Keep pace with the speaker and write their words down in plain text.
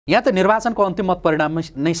यहाँ त निर्वाचनको अन्तिम मत परिणाम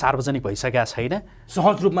नै सार्वजनिक भइसकेका छैन।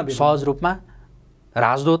 सहज रूपमा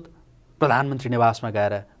राजदूत प्रधानमन्त्री निवासमा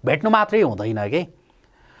गएर भेट्नु मात्रै हुँदैन के,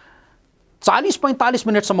 40-45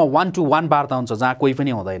 मिनटसम्म 1-to-1 वार्ता हुन्छ जहाँ कोही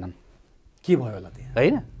पनि हुँदैनन्। के भयो होला त्यहाँ,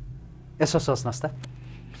 होइन? यसो सोच्नुहोस् त।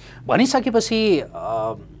 भनिसकेपछि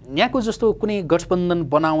यहाँको जस्तो कुनै गठबन्धन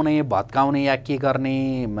बनाउने, भत्काउने या के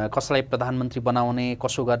गर्ने, कसलाई प्रधानमन्त्री बनाउने,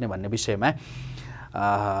 कसो गर्ने भन्ने विषयमा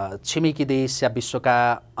छिमेकी देश या विश्वका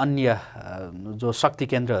अन्य जो शक्ति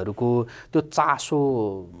केन्द्रहरूको त्यो चासो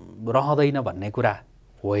रहँदैन भन्ने कुरा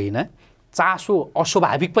होइन। चासो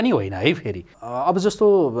अस्वाभाविक पनि होइन है। फेरि अब जस्तो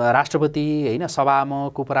राष्ट्रपति होइन,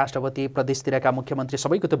 सभामुख, उपराष्ट्रपति, प्रदेशतिरका मुख्यमन्त्री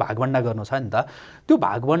सबैको त्यो भागभण्डा गर्नु छ नि त। त्यो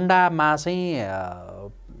भागभण्डामा चाहिँ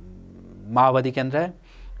माओवादी केन्द्र,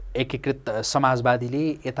 एकीकृत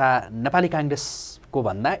समाजवादीले यता नेपाली काङ्ग्रेसको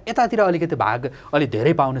भन्दा यतातिर अलिकति भाग अलि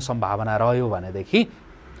धेरै पाउने सम्भावना रह्यो भनेदेखि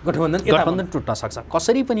गठबन्धन टुट्न सक्छ।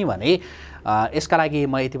 कसरी पनि भने यसका लागि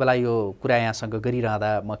म यति बेला यो कुरा यहाँसँग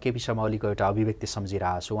गरिरहँदा म केपी शर्मा ओलीको एउटा अभिव्यक्ति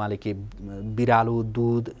सम्झिरहेको छु। उहाँले के बिरालो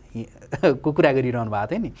दुधको कुरा गरिरहनु भएको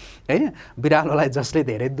थियो नि, होइन? बिरालोलाई जसले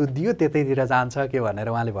धेरै दुध दियो त्यतैतिर जान्छ के भनेर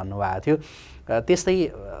उहाँले भन्नुभएको थियो। त्यस्तै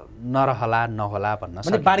नरहला नहोला भन्न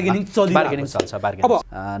सक्छ। बार्गेनिङ चल्छ।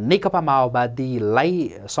 नेकपा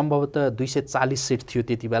माओवादीलाई सम्भवतः 240 सिट थियो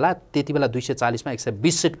त्यति बेला 240 मा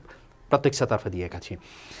 120 सिट प्रत्यक्षतर्फ दिएका थिए।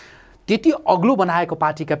 त्यति अग्लो बनाएको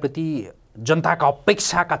पार्टीका प्रति जनताका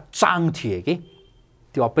अपेक्षाका चाङ थिए कि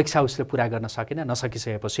त्यो अपेक्षा उसले पुरा गर्न सकेन।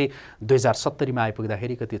 नसकिसकेपछि 2070 मा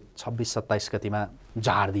आइपुग्दाखेरि कति 26-27 गतिमा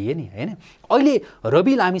झार दिए नि, होइन? अहिले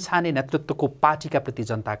रवि लामिछाने नेतृत्वको पार्टीका प्रति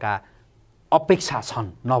जनताका अपेक्षा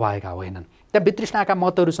छन्, नभएका होइनन्। त्यहाँ वितृष्णाका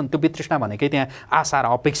मतहरू छन्। त्यो वितृष्णा भनेकै त्यहाँ आशा र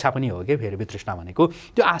अपेक्षा पनि हो कि। फेरि वितृष्णा भनेको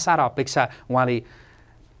त्यो आशा र अपेक्षा। उहाँले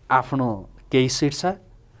आफ्नो केही सिट छ,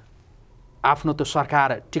 आफ्नो त्यो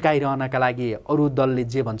सरकार टिकाइरहनका लागि अरू दलले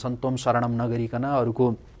जे भन्छन् तोम शरणम नगरिकन, अरूको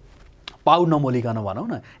पाउ नमोलिकन भनौँ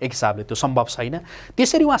न, एक हिसाबले त्यो सम्भव छैन।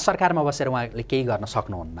 त्यसरी उहाँ सरकारमा बसेर उहाँले केही गर्न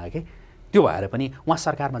सक्नुहुन्न कि। त्यो भएर पनि उहाँ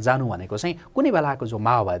सरकारमा जानु भनेको चाहिँ कुनै बेलाको जो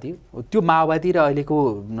माओवादी, त्यो माओवादी र अहिलेको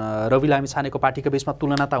रवि लामिछानेको पार्टीको बिचमा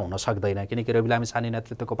तुलना त हुन सक्दैन। किनकि रवि लामिछाने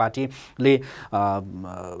नेतृत्वको पार्टीले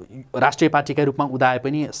राष्ट्रिय पार्टीका रूपमा उदाए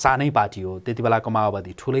पनि सानै पार्टी हो, त्यति बेलाको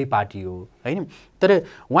माओवादी ठुलै पार्टी हो, होइन? तर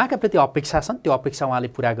उहाँका प्रति अपेक्षा छन्। त्यो अपेक्षा उहाँले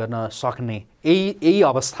पुरा गर्न सक्ने यही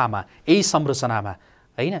अवस्थामा, यही संरचनामा,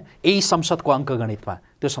 होइन, यही संसदको अङ्कगणितमा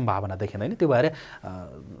त्यो सम्भावना देखिँदैन। त्यो भएर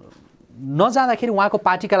नजाँदाखेरि उहाँको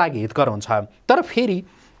पार्टीका लागि हितकर हुन्छ। तर फेरि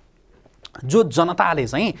जो जनताले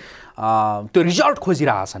चाहिँ त्यो रिजल्ट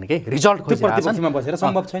खोजिरहेछन् कि, रिजल्ट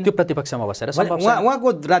खोजिरहेछन्, त्यो प्रतिपक्षमा बसेर उहाँको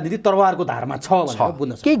राजनीति तरवारको धारमा छ भनेर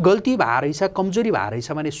बुझ्न सक्छ। केही गल्ती भए रहेछ, कमजोरी भए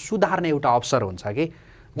रहेछ भने सुधार्ने एउटा अवसर हुन्छ कि।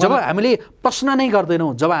 जब हामीले प्रश्न नै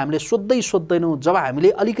गर्दैनौँ, जब हामीले सोध्दैनौँ, जब हामीले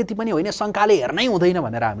अलिकति पनि होइन शङ्काले हेर्नै हुँदैन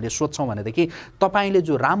भनेर हामीले सोध्छौँ भनेदेखि तपाईँले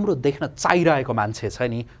जो राम्रो देख्न चाहिरहेको मान्छे छ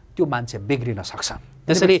नि, त्यो मान्छे बिग्रिन सक्छ।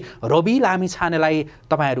 त्यसैले रवि लामिछानेलाई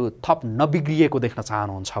तपाईँहरू थप नबिग्रिएको देख्न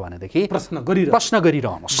चाहनुहुन्छ भनेदेखि प्रश्न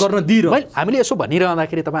गरिरहनुहोस्, गर्न दिइरहनुहोस्। हामीले यसो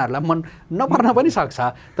भनिरहँदाखेरि तपाईँहरूलाई मन नपर्न पनि सक्छ।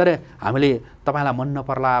 तर हामीले तपाईँलाई मन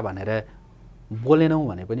नपर्ला भनेर बोलेनौँ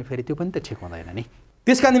भने पनि फेरि त्यो पनि त ठिक हुँदैन नि।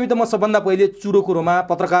 त्यसका निमित्त म सबभन्दा पहिले चुरोकुरोमा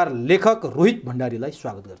पत्रकार लेखक रोहित भण्डारीलाई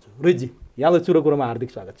स्वागत गर्छु। रोहितजी, यहाँलाई चुरोकुरोमा हार्दिक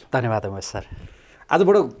स्वागत छ। धन्यवाद उमेश सर।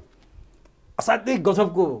 आजबाट असाध्यै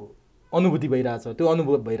गजबको अनुभूति भइरहेछ, त्यो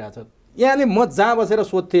अनुभव भइरहेछ। यहाँले म जहाँ बसेर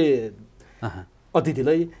सोध्थेँ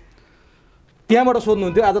अतिथिलाई, त्यहाँबाट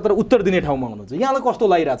सोध्नुहुन्थ्यो, आज तर उत्तर दिने ठाउँमा हुनुहुन्छ। यहाँलाई कस्तो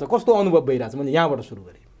लागिरहेछ, कस्तो अनुभव भइरहेछ? मैले यहाँबाट सुरु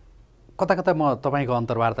गरेँ। कता कता म तपाईँको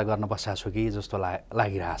अन्तर्वार्ता गर्न बसेको छु कि जस्तो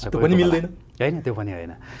लागिरहेछ। त्यो पनि मिल्दैन, होइन? त्यो पनि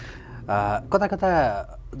होइन। कता कता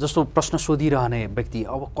जस्तो प्रश्न सोधिरहने व्यक्ति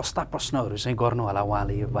अब कस्ता प्रश्नहरू चाहिँ गर्नु होला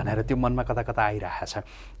उहाँले भनेर त्यो मनमा कता कता आइरहेछ।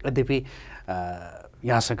 यद्यपि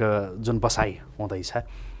यहाँसँग जुन बसाइ हुँदैछ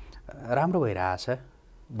राम्रो भइरहेछ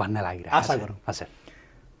भन्ने लागिरहेछ। आशा गरौँ। हजुर।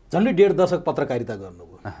 झन्डै 1.5 दशक पत्रकारिता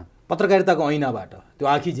गर्नुभयो। पत्रकारिताको ऐनाबाट, त्यो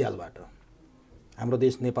आँखी झ्यालबाट हाम्रो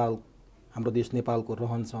देश नेपालको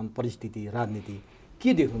रहनसहन, परिस्थिति, राजनीति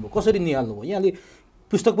के देख्नुभयो, कसरी निहाल्नुभयो? यहाँले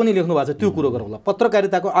पुस्तक पनि लेख्नु भएको छ, त्यो कुरो गरौँला।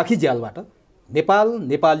 पत्रकारिताको आँखी झ्यालबाट नेपाल,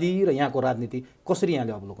 नेपाली र यहाँको राजनीति कसरी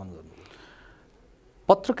यहाँले अवलोकन गर्नुभयो?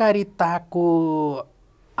 पत्रकारिताको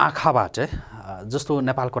आँखाबाट जस्तो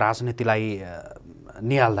नेपालको राजनीतिलाई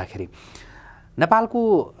निहाल्दाखेरि नेपालको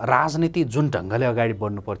राजनीति जुन ढङ्गले अगाडि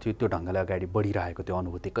बढ्नु पर्थ्यो त्यो ढङ्गले अगाडि बढिरहेको त्यो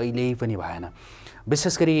अनुभूति कहिल्यै पनि भएन।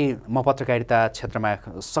 विशेष गरी म पत्रकारिता क्षेत्रमा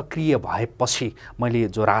सक्रिय भएपछि मैले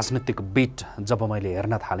जो राजनीतिक बिट जब मैले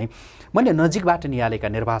हेर्न थालेँ, मैले नजिकबाट निहालेका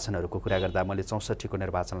निर्वाचनहरूको कुरा गर्दा मैले 64 को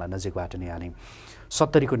निर्वाचनलाई नजिकबाट निहालेँ,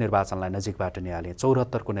 70 को निर्वाचनलाई नजिकबाट निहालेँ,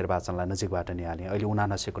 74 को निर्वाचनलाई नजिकबाट निहालेँ, अहिले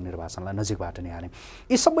 79 को निर्वाचनलाई नजिकबाट निहालेँ।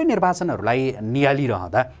 यी सबै निर्वाचनहरूलाई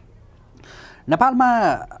निहालिरहँदा नेपालमा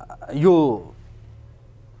यो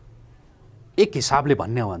एक हिसाबले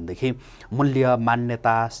भन्ने हो भनेदेखि मूल्य,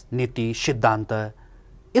 मान्यता, नीति, सिद्धान्त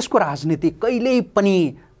यसको राजनीति कहिल्यै पनि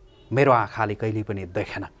मेरो आँखाले कहिल्यै पनि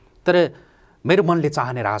देखेन। तर मेरो मनले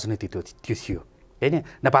चाहने राजनीति त्यो थियो हैन।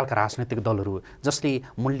 नेपालका राजनीतिक दलहरू जसले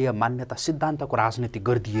मूल्य, मान्यता, सिद्धान्तको राजनीति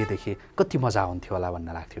गरिदिएदेखि कति मजा हुन्थ्यो होला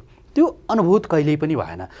भन्ने लाग्थ्यो। त्यो अनुभूत कहिल्यै पनि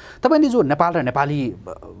भएन। तपाईँले जो नेपाल र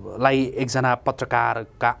नेपालीलाई एकजना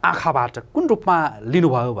पत्रकारका आँखाबाट कुन रूपमा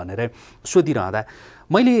लिनुभयो भनेर सोधिरहँदा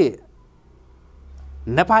मैले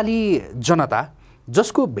नेपाली जनता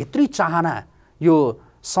जसको भित्री चाहना यो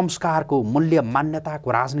संस्कारको, मूल्य,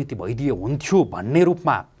 मान्यताको राजनीति भइदिए हुन्थ्यो भन्ने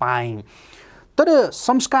रूपमा पाएँ। तर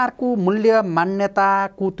संस्कारको, मूल्य,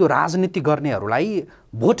 मान्यताको त्यो राजनीति गर्नेहरूलाई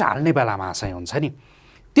भोट हाल्ने बेलामा चाहिँ हुन्छ नि,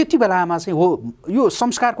 त्यति बेलामा चाहिँ हो यो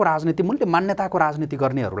संस्कारको राजनीति, मूल्य, मान्यताको राजनीति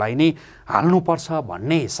गर्नेहरूलाई नै हाल्नुपर्छ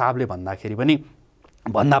भन्ने हिसाबले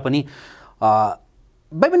भन्दा पनि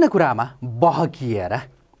विभिन्न कुरामा बहकिएर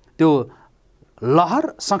त्यो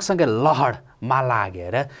लहर सँगसँगै लहरमा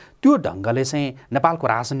लागेर त्यो ढङ्गले चाहिँ नेपालको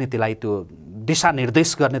राजनीतिलाई त्यो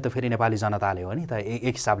दिशानिर्देश गर्ने त फेरि नेपाली जनताले हो नि त।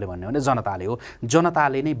 एक हिसाबले भन्यो भने जनताले हो,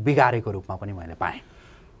 जनताले नै बिगारेको रूपमा पनि मैले पाएँ।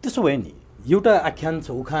 त्यसो भए नि एउटा आख्यान छ,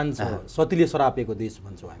 उखान छ, सतीले सरापेको देश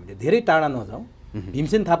भन्छौँ हामीले। धेरै टाढा नजाउँ,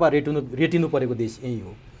 भीमसेन थापा रेटिनु परेको देश यही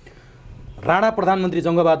हो। राणा प्रधानमन्त्री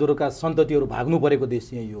जङ्गबहादुरका सन्ततिहरू भाग्नु परेको देश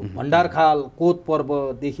यही हो। भण्डारखाल, कोत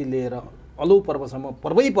पर्वदेखि लिएर अलौ पर्वसम्म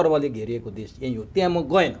पर्वै पर्वले घेरिएको देश यही हो। त्यहाँ म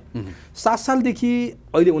गएन। 7 सालदेखि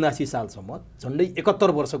अहिले 79 सालसम्म झन्डै 71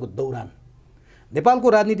 वर्षको दौरान नेपालको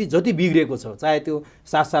राजनीति जति बिग्रेको छ, चाहे त्यो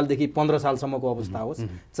 7 सालदेखि 15 सालसम्मको अवस्था होस्,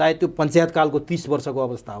 चाहे त्यो पञ्चायतकालको 30 वर्षको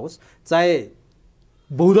अवस्था होस्, चाहे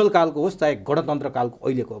बहुदल कालको होस्, चाहे गणतन्त्र कालको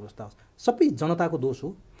अहिलेको अवस्था होस्, सबै जनताको दोष हो,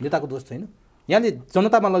 नेताको दोष छैन। यहाँले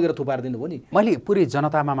जनतामा लगेर थुपारिदिनु भयो नि। मैले पुरै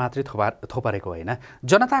जनतामा मात्रै थोपारेको होइन,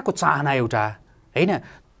 जनताको चाहना एउटा होइन,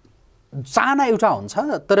 चाहना एउटा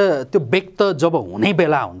हुन्छ तर त्यो व्यक्त जब हुने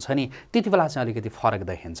बेला हुन्छ नि त्यति बेला चाहिँ अलिकति फरक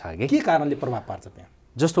देखिन्छ कि के कारणले प्रभाव पार्छ त्यहाँ।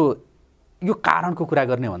 जस्तो यो कारणको कुरा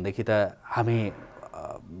गर्ने भनेदेखि त हामी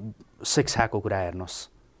शिक्षाको कुरा हेर्नुहोस्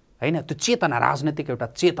होइन, त्यो चेतना, राजनीतिक एउटा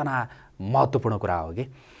चेतना महत्त्वपूर्ण कुरा हो कि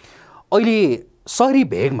अहिले सहरी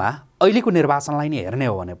भेगमा अहिलेको निर्वाचनलाई नै हेर्ने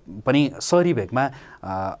हो भने पनि सहरी भेगमा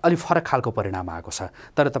अलि फरक खालको परिणाम आएको छ।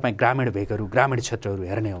 तर तपाईँ ग्रामीण भेगहरू, ग्रामीण क्षेत्रहरू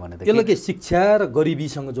हेर्ने हो भनेदेखि यसलाई के शिक्षा र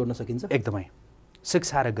गरिबीसँग जोड्न सकिन्छ? एकदमै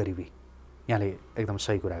शिक्षा र गरिबी, यहाँले एकदम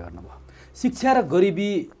सही कुरा गर्नुभयो। शिक्षा र गरिबी,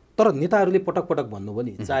 तर नेताहरूले पटक पटक भन्नुभयो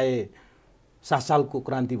नि, चाहे 7 सालको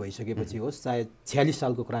क्रान्ति भइसकेपछि होस्, चाहे 46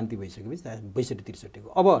 सालको क्रान्ति भइसकेपछि, चाहे 62-63 को,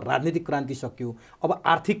 अब राजनीतिक क्रान्ति सक्यो, अब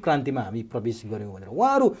आर्थिक क्रान्तिमा हामी प्रवेश गऱ्यौँ भनेर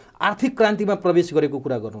उहाँहरू आर्थिक क्रान्तिमा प्रवेश गरेको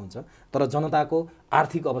कुरा गर्नुहुन्छ। तर जनताको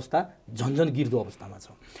आर्थिक अवस्था झन्झन गिर्दो अवस्थामा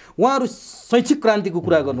छ। उहाँहरू शैक्षिक क्रान्तिको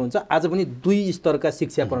कुरा गर्नुहुन्छ। आज पनि 2 स्तरका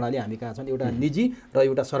शिक्षा प्रणाली हामी कहाँ छन्, एउटा निजी र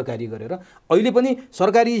एउटा सरकारी गरेर। अहिले पनि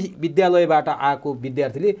सरकारी विद्यालयबाट आएको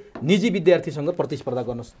विद्यार्थीले निजी विद्यार्थीसँग प्रतिस्पर्धा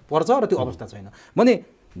गर्न पर्छ र त्यो अवस्था छैन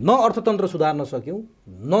भने न अर्थतन्त्र सुधार्न सक्यौँ,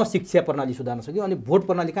 न शिक्षा प्रणाली सुधार्न सक्यौँ, अनि भोट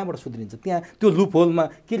प्रणाली कहाँबाट सुध्रिन्छ? त्यहाँ त्यो लुपहोलमा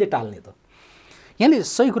केले टाल्ने त? यहाँले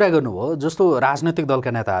सही कुरा गर्नुभयो। जस्तो राजनैतिक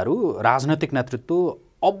दलका नेताहरू, राजनैतिक नेतृत्व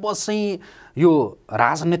अब चाहिँ यो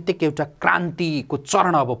राजनैतिक एउटा क्रान्तिको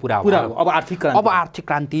चरण अब पुरा हो, अब आर्थिक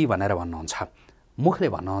क्रान्ति भनेर भन्नुहुन्छ, मुखले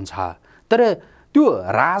भन्नुहुन्छ। तर त्यो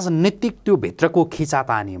राजनीतिक त्यो भित्रको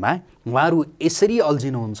खिचातानीमा उहाँहरू यसरी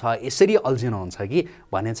अल्झिनुहुन्छ कि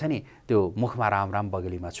भनेछ नि, त्यो मुखमा राम राम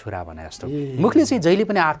बगलीमा छुरा भने जस्तो। मुखले चाहिँ जहिले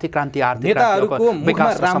पनि आर्थिक क्रान्ति, नेताहरूको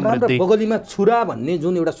मुखमा राम राम र बगलीमा छुरा भन्ने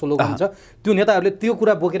जुन एउटा स्लोगन छ, त्यो नेताहरूले त्यो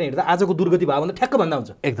कुरा बोकेर हिँड्दा आजको दुर्गति भयो भने ठ्याक्क भन्दा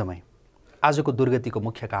हुन्छ। एकदमै आजको दुर्गतिको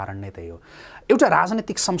मुख्य कारण नै त्यही हो। एउटा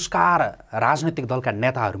राजनीतिक संस्कार राजनीतिक दलका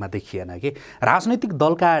नेताहरूमा देखिएन कि राजनीतिक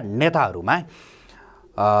दलका नेताहरूमा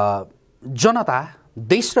जनता,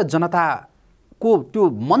 देश र जनताको त्यो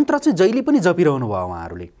मन्त्र चाहिँ जहिले पनि जपिरहनु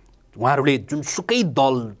भयो। उहाँहरूले जुनसुकै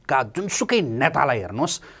दलका जुनसुकै नेतालाई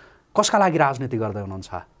हेर्नुहोस्, कसका लागि राजनीति गर्दै हुनुहुन्छ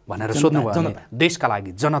भनेर सोध्नुभयो भने देशका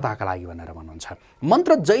लागि, जनताका लागि भनेर भन्नुहुन्छ।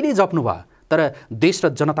 मन्त्र जहिले जप्नु भयो, तर देश र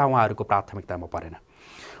जनता उहाँहरूको प्राथमिकतामा परेन।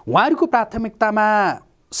 उहाँहरूको प्राथमिकतामा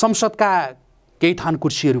संसदका केही थान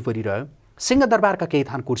कुर्सीहरू परिरह्यो, सिंहदरबारका केही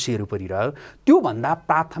थान कुर्सीहरू परिरह्यो। त्योभन्दा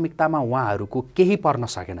प्राथमिकतामा उहाँहरूको केही पर्न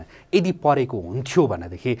सकेन। यदि परेको हुन्थ्यो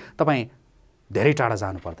भनेदेखि तपाईँ धेरै टाढा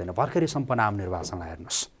जानु पर्दैन। भर्खरै सम्पन्न आम निर्वाचनलाई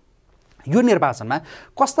हेर्नुहोस्, यो निर्वाचनमा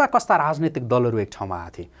कस्ता कस्ता राजनीतिक दलहरू एक ठाउँमा आए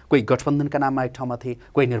थिए। कोही गठबन्धनका नाममा एक ठाउँमा थिए,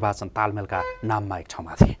 कोही निर्वाचन तालमेलका नाममा एक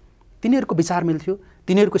ठाउँमा थिए। तिनीहरूको विचार मिल्थ्यो,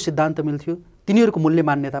 तिनीहरूको सिद्धान्त मिल्थ्यो, तिनीहरूको मूल्य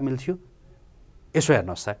मान्यता मिल्थ्यो। यसो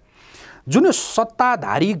हेर्नुहोस् त, जुन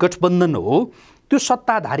सत्ताधारी गठबन्धन हो, त्यो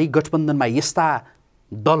सत्ताधारी गठबन्धनमा यस्ता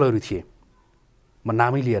दलहरू थिए, म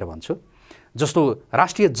नामै लिएर भन्छु, जस्तो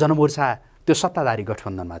राष्ट्रिय जनमोर्चा त्यो सत्ताधारी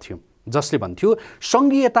गठबन्धनमा थियो, जसले भन्थ्यो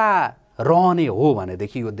सङ्घीयता रहने हो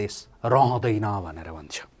भनेदेखि यो देश रहँदैन भनेर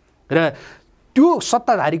भन्थ्यो। र त्यो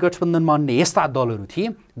सत्ताधारी गठबन्धनमा अन्य यस्ता दलहरू थिए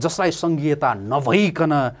जसलाई सङ्घीयता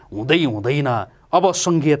नभइकन हुँदैन, अब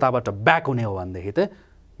सङ्घीयताबाट ब्याक हुने हो भनेदेखि त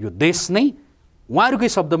यो देश नै उहाँहरूकै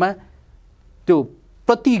शब्दमा त्यो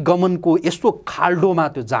प्रतिगमनको यस्तो खाल्डोमा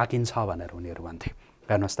त्यो जाकिन्छ भनेर उनीहरू भन्थे।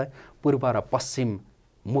 हेर्नुहोस् त, पूर्व र पश्चिम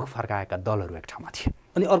मुख फर्काएका दलहरू एक ठाउँमा थिए।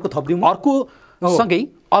 अनि अर्को थप्दिउँ, अर्को सँगै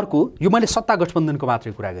अर्को, यो मैले सत्ता गठबन्धनको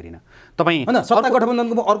मात्रै कुरा गरिनँ, तपाईँ हैन सत्ता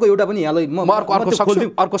गठबन्धनको अर्को एउटा पनि यहाँलाई म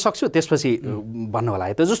अर्को सक्छु त्यसपछि भन्नु होला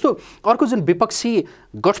है त। जस्तो अर्को जुन विपक्षी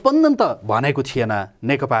गठबन्धन त भनेको थिएन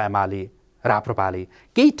नेकपा एमाले राप्रपाले,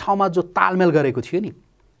 केही ठाउँमा जो तालमेल गरेको थियो नि,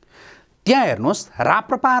 त्यहाँ हेर्नुहोस्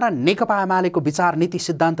राप्रपा र नेकपा एमालेको विचार नीति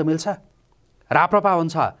सिद्धान्त मिल्छ। राप्रपा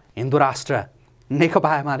भन्छ हिन्दू राष्ट्र, नेकपा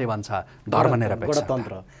एमाले भन्छ धर्मनिरपेक्ष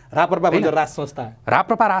गणतन्त्र, राप्रपा भन्छ राज संस्था,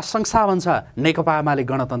 राप्रपा राज संस्था भन्छ, नेकपा एमाले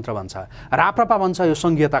गणतन्त्र भन्छ। राप्रपा भन्छ यो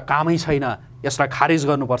सङ्घीयता कामै छैन, यसलाई खारिज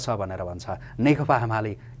गर्नुपर्छ भनेर भन्छ, नेकपा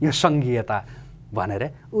एमाले यो सङ्घीयता भनेर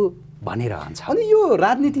ऊ भनिरहन्छ। अनि यो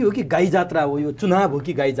राजनीति हो कि गाई जात्रा हो, यो चुनाव हो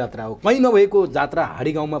कि गाई जात्रा हो, कहीँ नभएको जात्रा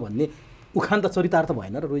हाडी गाउँमा भन्ने उखान त चरितार्थ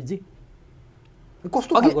भएन र रोहितजी?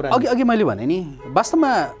 कस्तो अघि मैले भने नि,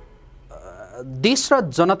 वास्तवमा देश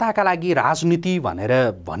र जनताका लागि राजनीति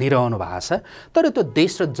भनेर भनिरहनु भएको छ, तर त्यो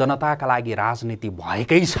देश र जनताका लागि राजनीति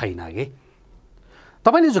भएकै छैन कि।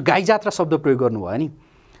 तपाईँले जो गाई जात्रा शब्द प्रयोग गर्नुभयो नि,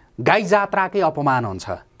 गाई जात्राकै अपमान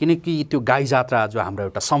हुन्छ, किनकि त्यो गाई जात्रा जो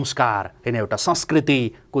हाम्रो एउटा संस्कार होइन, एउटा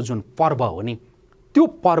संस्कृतिको जुन पर्व हो नि, त्यो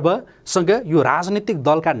पर्वसँग यो राजनीतिक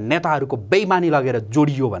दलका नेताहरूको बेइमानी लगेर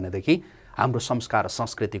जोडियो भनेदेखि हाम्रो संस्कार र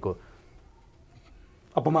संस्कृतिको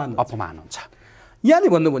अपमान हुन्छ। यहाँले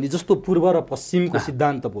भन्नुभयो भने जस्तो पूर्व र पश्चिमको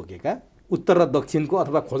सिद्धान्त बोकेका उत्तर र दक्षिणको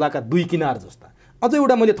अथवा खोलाका दुई किनार जस्ता, अझ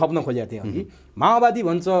एउटा मैले थप्न खोजेको थिएँ अघि, माओवादी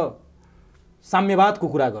भन्छ साम्यवादको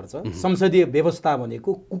कुरा गर्छ, संसदीय व्यवस्था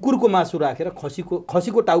भनेको कुकुरको मासु राखेर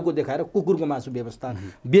खसीको टाउको देखाएर कुकुरको मासु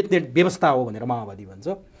बेच्ने व्यवस्था हो भनेर माओवादी भन्छ,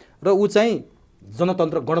 र ऊ चाहिँ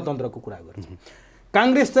जनतन्त्र गणतन्त्रको कुरा गर्छ।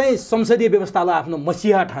 काङ्ग्रेस चाहिँ संसदीय व्यवस्थालाई आफ्नो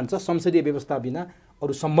मसिहा ठान्छ, संसदीय व्यवस्था बिना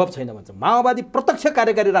अरू सम्भव छैन भन्छ। माओवादी प्रत्यक्ष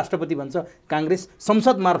कार्यकारी राष्ट्रपति भन्छ, काङ्ग्रेस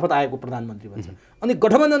संसद मार्फत आएको प्रधानमन्त्री भन्छ। अनि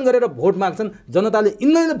गठबन्धन गरेर भोट माग्छन्, जनताले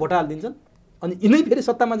यिनैले भोट हालिदिन्छन् अनि यिनै फेरि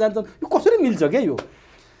सत्तामा जान्छन्। यो कसरी मिल्छ क्या? यो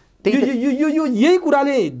यही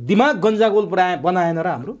कुराले दिमाग गन्जागोल बनाएन र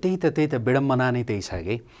हाम्रो? त्यही त विडम्बना नै त्यही छ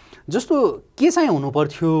कि। जस्तो के चाहिँ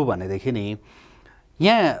हुनुपर्थ्यो भनेदेखि नि,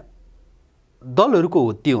 यहाँ दलहरूको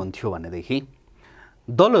हुत्ते हुन्थ्यो भनेदेखि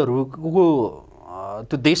दलहरूको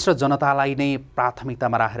त्यो देश र जनतालाई नै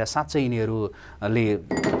प्राथमिकतामा राखेर साँच्चै यिनीहरूले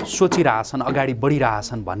सोचिरहेछन्, अगाडि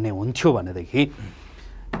बढिरहेछन् भन्ने हुन्थ्यो भनेदेखि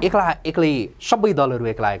एक्लै सबै दलहरू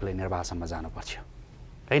एक्लै निर्वाचनमा जानुपर्थ्यो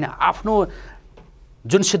होइन। आफ्नो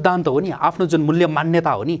जुन सिद्धान्त हो नि, आफ्नो जुन मूल्य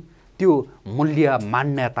मान्यता हो नि, त्यो मूल्य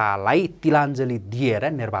मान्यतालाई तिलाञ्जली दिएर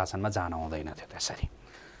निर्वाचनमा जान हुँदैन थियो त्यसरी।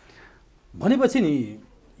 भनेपछि नि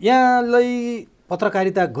यहाँलाई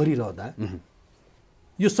पत्रकारिता गरिरहँदा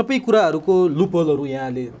यो सबै कुराहरूको लुपहोलहरू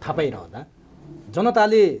यहाँले थाहा पाइरहँदा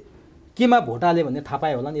जनताले केमा भोट हाले भन्ने थाहा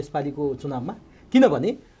पायो होला नि यसपालिको चुनावमा? किनभने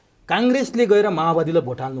काङ्ग्रेसले गएर माओवादीलाई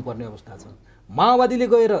भोट हाल्नुपर्ने अवस्था छ, माओवादीले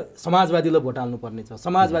गएर समाजवादीलाई भोट हाल्नुपर्ने छ,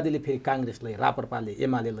 समाजवादीले फेरि काङ्ग्रेसलाई, राप्रपाले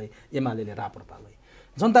एमालेलाई, एमालेले राप्रपालाई।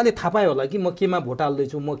 जनताले थाहा पायो होला कि म केमा भोट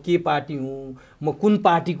हाल्दैछु, म के पार्टी हुँ, म कुन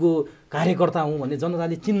पार्टीको कार्यकर्ता हुँ भन्ने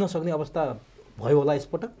जनताले चिन्न सक्ने अवस्था भयो होला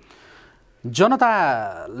यसपटक?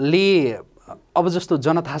 जनताले अब जस्तो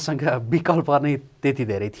जनतासँग विकल्प नै त्यति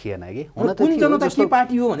धेरै थिएन कि। कुन जनता के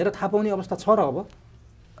पार्टी हो भनेर थाहा पाउने अवस्था छ र अब?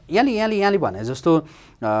 यहाँले भने जस्तो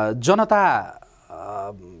जनता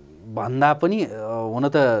भन्दा पनि हुन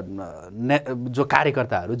त जो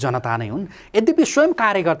कार्यकर्ताहरू जनता नै हुन्, यद्यपि स्वयं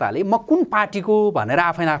कार्यकर्ताले म कुन पार्टीको भनेर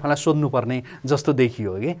आफैलाई सोध्नुपर्ने जस्तो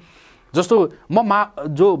देखियो कि। जस्तो म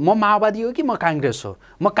माओवादी हो कि म काङ्ग्रेस हो,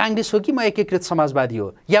 म काङ्ग्रेस हो कि म एकीकृत समाजवादी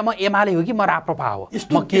हो, या म एमाले हो कि म राप्रपा हो,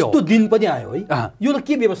 म के हो? यस्तो दिन पनि आयो है। यो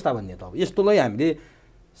के व्यवस्था भन्ने त? अब यस्तोलाई हामीले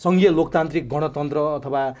सङ्घीय लोकतान्त्रिक गणतन्त्र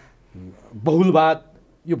अथवा बहुलवाद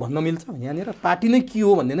यो भन्न मिल्छ? यहाँनिर पार्टी नै के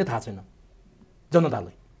हो भन्ने नै थाहा छैन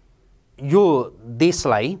जनतालाई। यो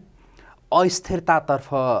देशलाई अस्थिरतातर्फ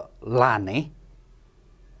लाने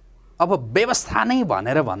अब व्यवस्था नै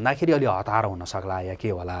भनेर भन्दाखेरि अलि हतार हुन सक्ला या के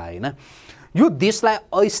होला होइन। यो देशलाई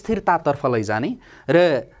अस्थिरतातर्फ लैजाने र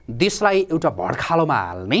देशलाई एउटा भड्खालोमा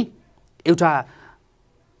हाल्ने एउटा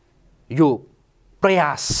यो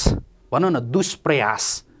प्रयास भनौँ न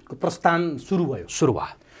दुष्प्रयासको प्रस्थान सुरु भयो।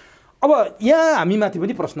 भयो। अब यहाँ हामीमाथि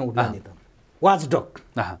पनि प्रश्न उठ्ला नि त, वाचडग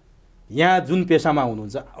यहाँ जुन पेसामा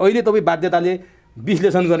हुनुहुन्छ अहिले तपाईँ बाध्यताले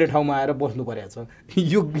विश्लेषण गर्ने ठाउँमा आएर बस्नु परेको छ।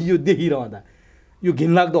 यो देखिरहँदा यो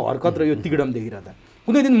घिनलाग्दो हरकत र यो तिगडम देखिरहँदा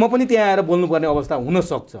कुनै दिन म पनि त्यहाँ आएर बोल्नुपर्ने अवस्था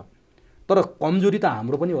हुनसक्छ। तर कमजोरी त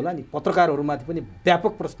हाम्रो पनि होला नि, पत्रकारहरूमाथि पनि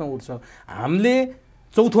व्यापक प्रश्न उठ्छ। हामीले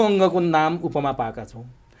चौथो अङ्गको नाम उपमा पाएका छौँ,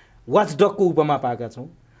 वाचडगको उपमा पाएका छौँ।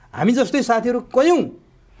 हामी जस्तै साथीहरू कयौँ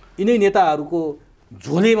यिनै नेताहरूको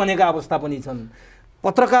झोले बनेका अवस्था पनि छन्।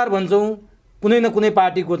 पत्रकार भन्छौँ, कुनै न कुनै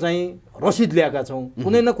पार्टीको चाहिँ रसिद ल्याएका छौँ,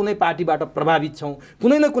 कुनै न कुनै पार्टीबाट प्रभावित छौँ,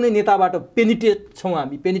 कुनै न कुनै नेताबाट पेनिटेट छौँ,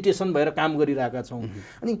 हामी पेनिटेसन भएर काम गरिरहेका छौँ।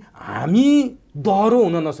 अनि हामी दह्रो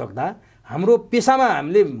हुन नसक्दा हाम्रो पेसामा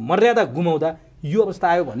हामीले मर्यादा गुमाउँदा यो अवस्था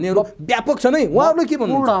आयो भन्नेहरू व्यापक छ नै। उहाँहरूले के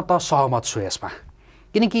भन्नुहुन्छ? पूर्ण त सहमत छु यसमा,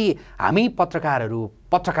 किनकि हामी पत्रकारहरू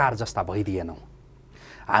पत्रकार जस्ता भइदिएनौँ।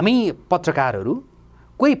 हामी पत्रकारहरू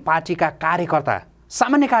कोही पार्टीका कार्यकर्ता,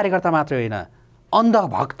 सामान्य कार्यकर्ता मात्रै होइन,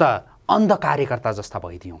 अन्धभक्त अन्ध कार्यकर्ता जस्ता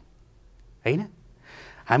भइदियौँ होइन।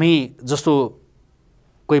 हामी जस्तो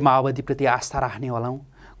कोही माओवादीप्रति आस्था राख्ने होलाौँ,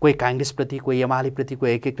 कोही काङ्ग्रेसप्रति, कोही एमालेप्रति,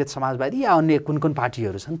 कोही एकीकृत समाजवादी या अन्य कुन कुन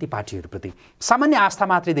पार्टीहरू छन् ती पार्टीहरूप्रति सामान्य आस्था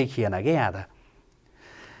मात्रै देखिएन क्या यहाँ त।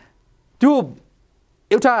 त्यो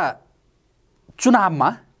एउटा चुनावमा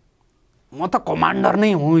म त कमान्डर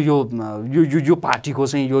नै हुँ यो पार्टीको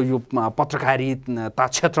चाहिँ यो पत्रकारिता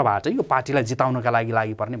क्षेत्रबाट यो पार्टीलाई जिताउनका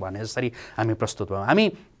लागि पर्ने भने जसरी हामी प्रस्तुत भयौँ। हामी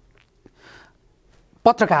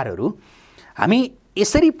पत्रकारहरू हामी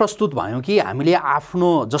यसरी प्रस्तुत भयौँ कि हामीले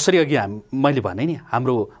आफ्नो, जसरी अघि मैले भने नि,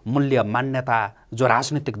 हाम्रो मूल्य मान्यता जो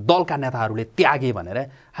राजनीतिक दलका नेताहरूले त्यागे भनेर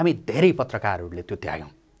हामी धेरै पत्रकारहरूले त्यो त्याग्यौँ।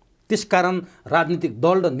 त्यसकारण राजनीतिक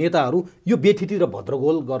दल र नेताहरू यो बेथिति र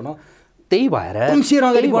भद्रगोल गर्न त्यही भएर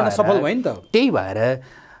सफल भयो नि त। त्यही भएर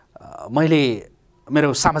मैले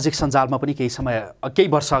मेरो सामाजिक सञ्जालमा पनि केही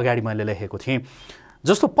वर्ष अगाडि मैले लेखेको थिएँ,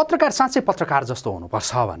 जस्तो पत्रकार साँच्चै पत्रकार जस्तो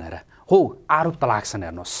हुनुपर्छ भनेर। हो, आरोप त लाग्छन्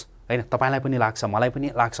हेर्नुहोस् होइन, तपाईँलाई पनि लाग्छ, मलाई पनि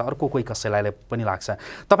लाग्छ, अर्को कोही कसैलाई पनि लाग्छ।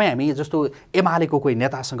 तपाईँ हामी जस्तो एमालेको कोही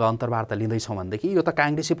नेतासँग अन्तर्वार्ता लिँदैछौँ भनेदेखि यो त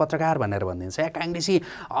काङ्ग्रेसी पत्रकार भनेर भनिदिन्छ, या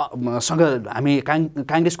काङ्ग्रेसीसँग हामी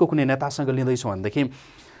काङ्ग्रेसको कुनै नेतासँग लिँदैछौँ भनेदेखि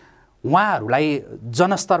उहाँहरूलाई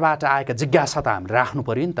जनस्तरबाट आएका जिज्ञासा त हामीले राख्नु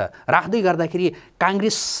पऱ्यो नि त। राख्दै गर्दाखेरि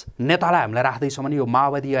काङ्ग्रेस नेतालाई हामीले राख्दैछौँ भने यो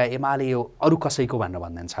माओवादी या एमाले यो अरू कसैको भनेर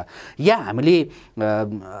भनिदिन्छ, या हामीले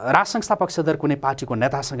राज संस्था पक्षधर कुनै पार्टीको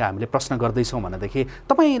नेतासँग हामीले प्रश्न गर्दैछौँ भनेदेखि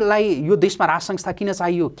तपाईँलाई यो देशमा राज संस्था किन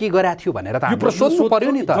चाहियो, के गरेको थियो भनेर त हामीले सोध्नु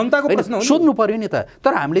पऱ्यो नि त, सोध्नु पऱ्यो नि त।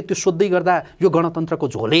 तर हामीले त्यो सोध्दै गर्दा यो गणतन्त्रको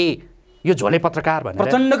झोले, यो झोले पत्रकार भनेर,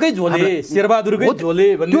 प्रचण्डकै झोले, शेरबहादुरकै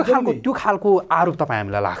झोले त्यो खालको आरोप तपाईँ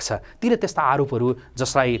हामीलाई लाग्छ। तिर त्यस्ता आरोपहरू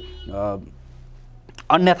जसलाई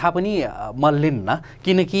अन्यथा पनि म लिन्न,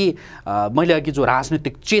 किनकि मैले अघि जो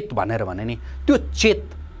राजनीतिक चेत भनेर भने नि, त्यो चेत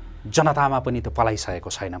जनतामा पनि त्यो पलाइसकेको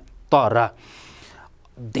छैन। तर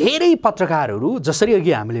धेरै पत्रकारहरू जसरी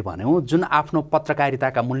अघि हामीले भन्यौँ, जुन आफ्नो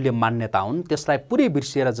पत्रकारिताका मूल्य मान्यता हुन् त्यसलाई पुरै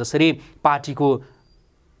बिर्सिएर जसरी पार्टीको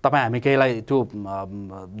तपाईँ हामी केहीलाई त्यो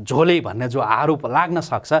झोले भन्ने जो आरोप लाग्न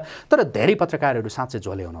सक्छ, तर धेरै पत्रकारहरू साँच्चै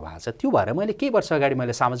झोले हुनुभएको छ। त्यो भएर मैले केही वर्ष अगाडि मैले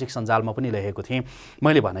सामाजिक सञ्जालमा पनि लेखेको थिएँ,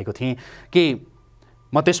 मैले भनेको थिएँ कि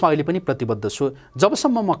म त्यसमा अहिले पनि प्रतिबद्ध छु।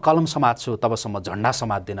 जबसम्म म कलम समात्छु तबसम्म झन्डा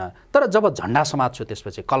समात्दिनँ, तर जब झन्डा समात्छु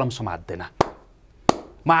त्यसपछि कलम समात्दिनँ।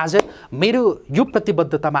 म आज मेरो यो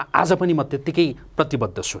प्रतिबद्धतामा आज पनि म त्यत्तिकै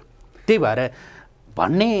प्रतिबद्ध छु। त्यही भएर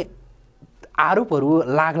भन्ने आरोपहरू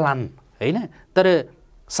लाग्लान् होइन, तर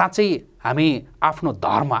साँच्चै हामी आफ्नो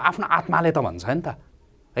धर्म, आफ्नो आत्माले त भन्छ नि त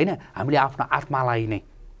होइन, हामीले आफ्नो आत्मालाई नै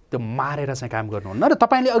त्यो मारेर चाहिँ काम गर्नुहुन्न। र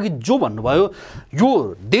तपाईँले अघि जो भन्नुभयो यो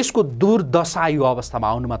देशको दुर्दशा यो अवस्थामा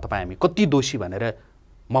आउनुमा तपाईँ हामी कति दोषी भनेर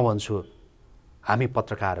म भन्छु, हामी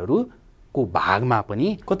पत्रकारहरूको भागमा पनि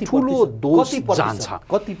ठुलो दोष जान्छ।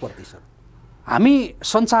 कति प्रतिशत? हामी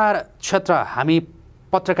सञ्चार क्षेत्र, हामी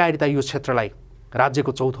पत्रकारिता यो क्षेत्रलाई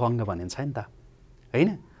राज्यको चौथो अङ्ग भनिन्छ नि त होइन।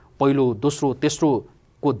 पहिलो, दोस्रो, तेस्रो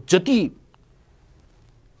को जति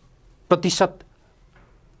प्रतिशत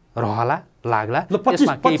रहला लाग्ला,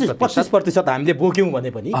 25% हामीले बोक्यौँ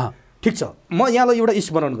भने पनि ठिक छ। म यहाँलाई एउटा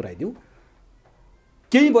स्मरण गराइदिउँ,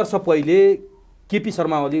 केही वर्ष पहिले केपी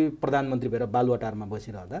शर्मा ओली प्रधानमन्त्री भएर बालुवाटारमा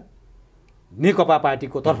बसिरहँदा, नेकपा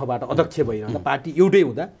पार्टीको तर्फबाट अध्यक्ष भइरहँदा, पार्टी एउटै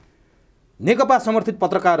हुँदा नेकपा समर्थित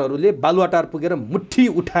पत्रकारहरूले बालुवाटार पुगेर मुट्ठी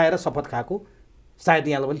उठाएर शपथ खाएको सायद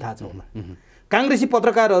यहाँलाई पनि थाहा छ होला। काङ्ग्रेसी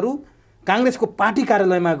पत्रकारहरू काङ्ग्रेसको पार्टी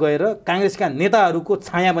कार्यालयमा गएर काङ्ग्रेसका नेताहरूको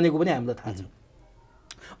छाया बनेको पनि हामीलाई थाहा छ।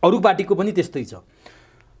 अरू पार्टीको पनि त्यस्तै छ।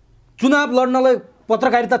 चुनाव लड्नलाई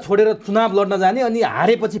पत्रकारिता छोडेर चुनाव लड्न जाने अनि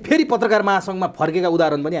हारेपछि फेरि पत्रकार महासङ्घमा फर्केका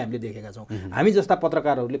उदाहरण पनि हामीले देखेका छौँ। हामी जस्ता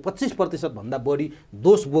पत्रकारहरूले 25% भन्दा बढी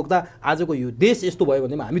दोष बोक्दा आजको यो देश यस्तो भयो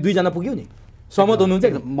भनेमा हामी दुईजना पुग्यौँ नि। सहमत हुनुहुन्छ?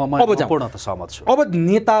 अब पूर्ण त सहमत छु। अब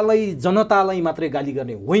नेतालाई जनतालाई मात्रै गाली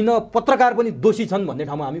गर्ने होइन, पत्रकार पनि दोषी छन् भन्ने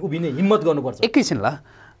ठाउँमा हामी उभिने हिम्मत गर्नुपर्छ। एकैछिन ल,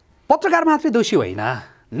 पत्रकार मात्रै दोषी होइन,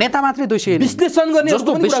 नेता मात्रै दोषी होइन, विश्लेषण गर्ने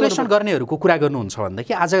जस्तो विश्लेषण गर्नेहरूको कुरा गर्नुहुन्छ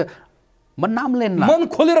भनेदेखि आज म नाम लिन्न, मन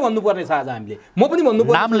खोलेर भन्नुपर्ने छ आज हामीले, म पनि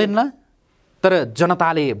भन्नुपर्छ नाम लिन्न, तर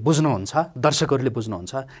जनताले बुझ्नुहुन्छ, दर्शकहरूले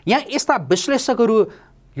बुझ्नुहुन्छ। यहाँ यस्ता विश्लेषकहरू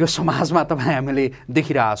यो समाजमा तपाईँ हामीले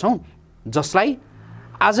देखिरहेछौँ जसलाई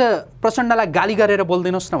आज प्रचण्डलाई गाली गरेर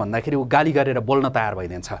बोल्दिनुहोस् न भन्दाखेरि ऊ गाली गरेर बोल्न तयार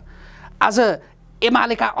भइदिन्छ। आज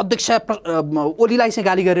एमालेका अध्यक्ष ओलीलाई चाहिँ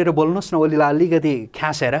गाली गरेर बोल्नुहोस् न, ओलीलाई अलिकति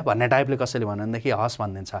ख्यासेर भन्ने टाइपले कसैले भन्यो भनेदेखि हस्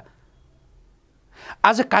भनिदिन्छ।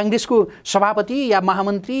 आज काङ्ग्रेसको सभापति या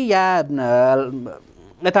महामन्त्री या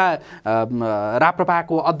यता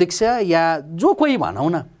राप्रपाको अध्यक्ष या जो कोही भनौँ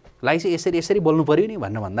न लाई चाहिँ यसरी बोल्नु पऱ्यो नि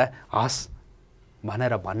भन्नु भन्दा हस्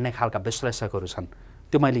भनेर भन्ने खालका विश्लेषकहरू छन्।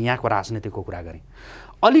 त्यो मैले यहाँको राजनीतिको कुरा गरेँ।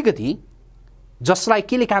 अलिकति जसलाई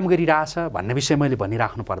केले काम गरिरहेछ भन्ने विषय मैले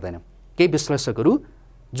भनिराख्नु पर्दैन। केही विश्लेषकहरू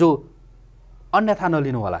जो अन्यथा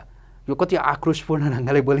नलिनु होला, यो कति आक्रोशपूर्ण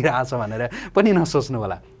ढङ्गले बोलिरहेछ भनेर पनि नसोच्नु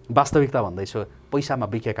होला। वास्तविकता भन्दैछु, पैसामा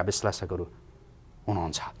बिकेका विश्लेषकहरू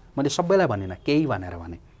हुनुहुन्छ। मैले सबैलाई भनिनँ, केही भनेर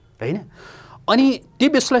भने होइन। अनि ती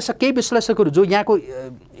केही विश्लेषकहरू जो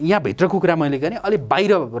यहाँभित्रको कुरा मैले गरेँ, अलिक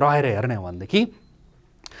बाहिर रहेर हेर्ने हो भनेदेखि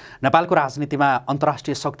नेपालको राजनीतिमा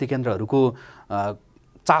अन्तर्राष्ट्रिय शक्ति केन्द्रहरूको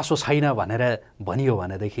चासो छैन भनेर भनियो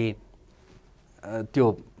भनेदेखि त्यो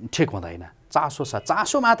ठिक हुँदैन। चासो छ,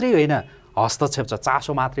 चासो मात्रै होइन, हस्तक्षेप छ।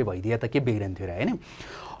 चासो मात्रै भइदिए त के बिग्रिन्थ्यो र होइन।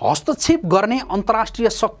 हस्तक्षेप गर्ने अन्तर्राष्ट्रिय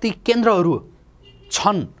शक्ति केन्द्रहरू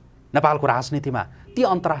छन् नेपालको राजनीतिमा। ती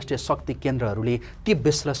अन्तर्राष्ट्रिय शक्ति केन्द्रहरूले ती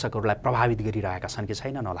विश्लेषकहरूलाई प्रभावित गरिरहेका छन् कि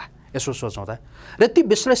छैनन् होला, यसो सोचौँ त। र ती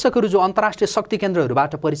विश्लेषकहरू जो अन्तर्राष्ट्रिय शक्ति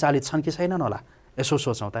केन्द्रहरूबाट परिचालित छन् कि छैनन् होला, यसो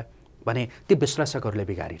सोचौँ त। भने ती विश्लेषकहरूले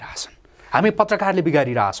बिगारिरहेछन्, हामी पत्रकारले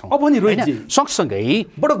बिगारिरहेछौँ। अब नि रोहितजी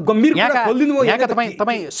सँगसँगै बडो गम्भीर कुरा खोलिदिनु भयो। यहाँका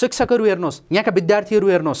तपाईँ शिक्षकहरू हेर्नुहोस्, यहाँका विद्यार्थीहरू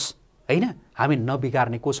हेर्नुहोस् होइन, हामी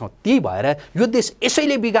नबिगार्ने को छौँ। त्यही भएर यो देश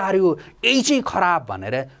यसैले बिगार्यो, यही चाहिँ खराब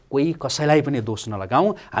भनेर कोही कसैलाई पनि दोष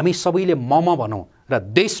नलगाउँ। हामी सबैले मम भनौँ र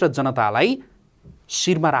देश र जनतालाई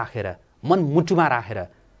शिरमा राखेर, मनमुटुमा राखेर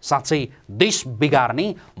साँच्चै देश बिगार्ने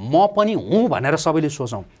म पनि हुँ भनेर सबैले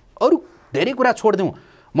सोचौँ। अरू धेरै कुरा छोडिदिउँ।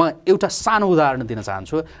 म एउटा सानो उदाहरण दिन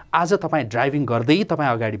चाहन्छु। आज तपाईँ ड्राइभिङ गर्दै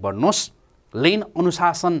तपाईँ अगाडि बढ्नुहोस्, लेन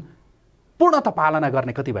अनुशासन पूर्णतः पालना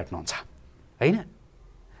गर्ने कति भेट्नुहुन्छ होइन।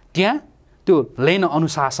 त्यहाँ त्यो लेन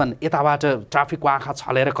अनुशासन, यताबाट ट्राफिकको आँखा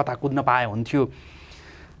छलेर कता कुद्न पाए हुन्थ्यो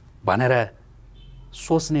भनेर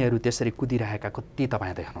सोच्नेहरू त्यसरी कुदिरहेका कति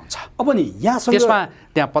तपाईँ देख्नुहुन्छ। अब नि त्यसमा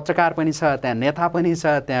त्यहाँ पत्रकार पनि छ, त्यहाँ नेता पनि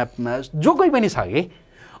छ, त्यहाँ जो कोही पनि छ कि।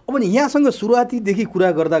 अब नि यहाँसँग सुरुवातीदेखि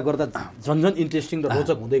कुरा गर्दा गर्दा झन्झन इन्ट्रेस्टिङ र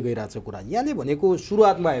रोचक हुँदै गइरहेछ कुरा। यहाँले भनेको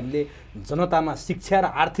सुरुवातमा हामीले जनतामा शिक्षा र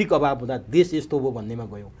आर्थिक अभाव हुँदा देश यस्तो हो भन्नेमा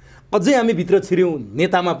गयौँ। अझै हामी भित्र छिर्यौँ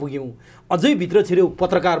नेतामा पुग्यौँ, अझै भित्र छिर्यौँ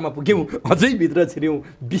पत्रकारमा पुग्यौँ, अझै भित्र छिर्यौँ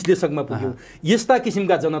विश्लेषकमा पुग्यौँ। यस्ता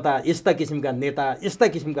किसिमका जनता, यस्ता किसिमका नेता, यस्ता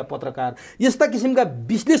किसिमका पत्रकार, यस्ता किसिमका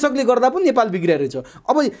विश्लेषकले गर्दा पनि नेपाल बिग्रिरहेछ।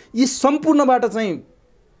 अब यी सम्पूर्णबाट चाहिँ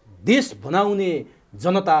देश बनाउने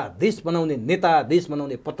जनता, देश बनाउने नेता, देश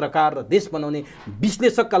बनाउने पत्रकार र देश बनाउने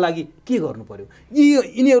विश्लेषकका लागि के गर्नु पर्यो?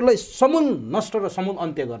 यिनीहरूलाई समूल नष्ट र समूल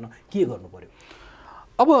अन्त्य गर्न के गर्नु पर्यो?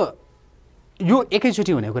 अब यो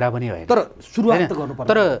एकैचोटि हुने कुरा पनि होइन, तर सुरुवात त गर्नु पर्छ।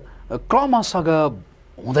 तर क्रमशः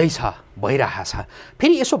हुँदैछ, भइरहेछ।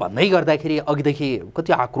 फेरि यसो भन्दै गर्दाखेरि अघिदेखि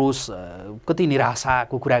कति आक्रोश, कति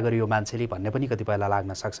निराशाको कुरा गरियो मान्छेले भन्ने पनि कतिपयलाई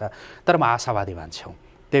लाग्न सक्छ। तर म आशावादी मान्छे हुँ।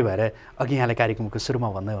 त्यही भएर अघि यहाँले कार्यक्रमको सुरुमा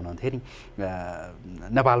भन्दै हुनुहुन्थ्यो नि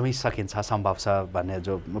नेपालमै सकिन्छ, सम्भव छ भन्ने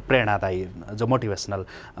जो प्रेरणादायी, जो मोटिभेसनल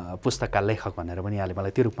पुस्तकका लेखक भनेर पनि यहाँले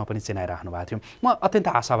मलाई त्यो रूपमा पनि चिनाइराख्नु भएको थियो। म अत्यन्त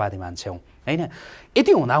आशावादी मान्छे हुँ होइन।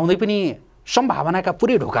 यति हुँदाहुँदै पनि सम्भावनाका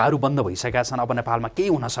पुरै ढोकाहरू बन्द भइसकेका छन्। अब नेपालमा केही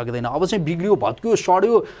हुन सक्दैन, अब चाहिँ बिग्रियो, भत्कियो,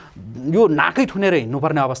 सड्यो, यो नाकै थुनेर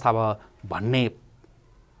हिँड्नुपर्ने अवस्था भयो भन्ने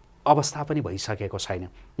अवस्था पनि भइसकेको छैन।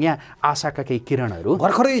 यहाँ आशाका केही किरणहरू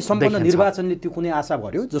भर्खरै सम्पन्न निर्वाचनले त्यो कुनै आशा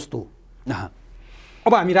भर्यो जस्तो।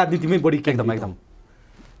 अब हामी राजनीतिमै बढी एकदम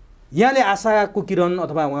यहाँले आशाको किरण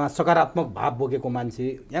अथवा उहाँ सकारात्मक भाव बोकेको मान्छे,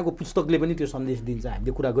 यहाँको पुस्तकले पनि त्यो सन्देश दिन्छ,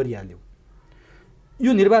 हामीले कुरा गरिहाल्यौँ।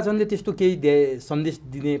 यो निर्वाचनले त्यस्तो केही सन्देश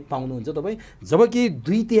दिने पाउनुहुन्छ तपाईँ? जबकि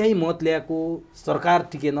 2/3 मत ल्याएको सरकार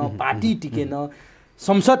टिकेन, पार्टी टिकेन,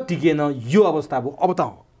 संसद टिकेन, यो अवस्था भयो। अब त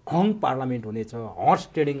हङ पार्लियामेन्ट हुनेछ, हर्स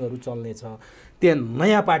ट्रेडिङहरू चल्नेछ, त्यहाँ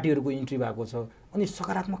नयाँ पार्टीहरूको इन्ट्री भएको छ, अनि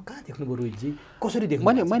सकारात्मक कहाँ देख्नुभयो रोहितजी? कसरी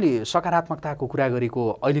देख्नु? मैले सकारात्मकताको कुरा गरेको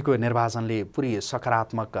अहिलेको निर्वाचनले पुरै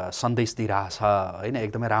सकारात्मक सन्देश दिइरहेछ होइन,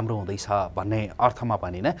 एकदमै राम्रो हुँदैछ भन्ने अर्थमा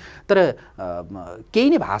भनिनँ, तर केही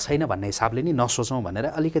नै भएको छैन भन्ने हिसाबले नि नसोचौँ भनेर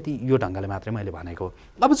अलिकति यो ढङ्गले मात्रै मैले भनेको।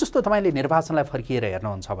 अब जस्तो तपाईँले निर्वाचनलाई फर्किएर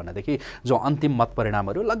हेर्नुहुन्छ भनेदेखि जो अन्तिम मत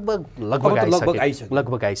परिणामहरू लगभग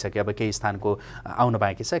आइसक्यो। अब केही स्थानको आउन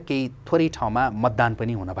बाँकी छ, केही थोरै ठाउँमा मतदान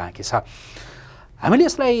पनि हुन बाँकी छ। हामीले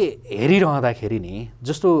यसलाई हेरिरहँदाखेरि नि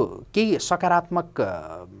जस्तो केही सकारात्मक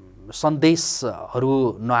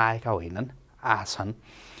सन्देशहरू नआएका होइनन्, आछन्,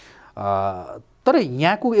 तर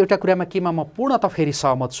यहाँको एउटा कुरामा केमा म पूर्णतः फेरि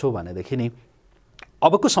सहमत छु भनेदेखि नि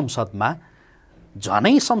अबको संसदमा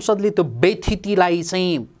झनै संसदले त्यो व्यथितिलाई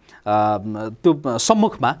चाहिँ त्यो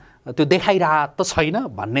सम्मुखमा त्यो देखाइरह त छैन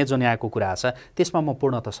भन्ने जुन यहाँको कुरा छ त्यसमा म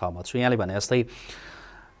पूर्णतः सहमत छु। यहाँले भने जस्तै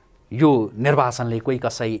यो निर्वाचनले कोही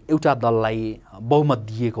कसै एउटा दललाई बहुमत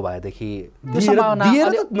दिएको भएदेखि त्यो सम्भावना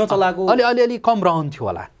अलि कम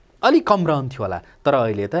रहन्थ्यो होला, तर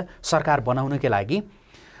अहिले त सरकार बनाउनकै लागि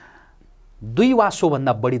 2 वा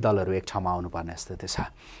सोभन्दा बढी दलहरू एक ठाउँमा आउनुपर्ने स्थिति छ।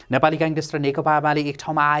 नेपाली काङ्ग्रेस र नेकपा एमाले एक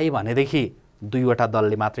ठाउँमा आए भनेदेखि 2वटा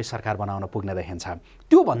दलले मात्रै सरकार बनाउन पुग्ने देखिन्छ।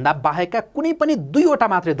 त्योभन्दा बाहेकका कुनै पनि 2वटा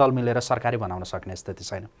मात्रै दल मिलेर सरकारै बनाउन सक्ने स्थिति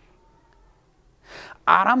छैन।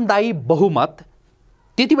 आरामदायी बहुमत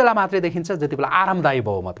त्यति बेला मात्रै देखिन्छ जति बेला आरामदायी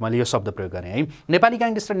बहुमत, मैले यो शब्द प्रयोग गरेँ है, नेपाली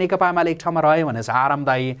काङ्ग्रेस र नेकपा एमाले एक ठाउँमा रह्यो भने चाहिँ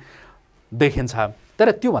आरामदायी देखिन्छ।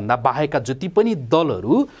 तर त्योभन्दा बाहेकका जति पनि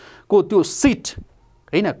दलहरूको त्यो सिट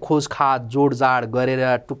होइन खोजखाज जोडजाड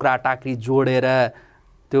गरेर टुक्रा टाक्री जोडेर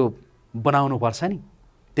त्यो बनाउनुपर्छ नि,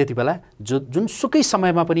 त्यति बेला जुनसुकै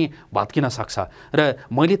समयमा पनि भत्किन सक्छ। र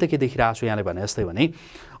मैले त के देखिरहेको छु यहाँले भने जस्तै भने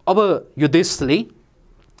अब यो देशले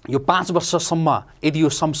यो 5 वर्षसम्म यदि यो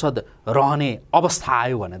संसद रहने अवस्था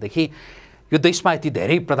आयो भनेदेखि यो देशमा यति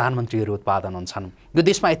धेरै प्रधानमन्त्रीहरू उत्पादन हुन्छन्, यो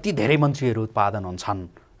देशमा यति धेरै मन्त्रीहरू उत्पादन हुन्छन्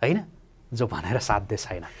होइन, जो भनेर साध्य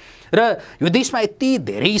छैन। र यो देशमा यति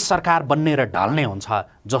धेरै सरकार बन्ने र ढल्ने हुन्छ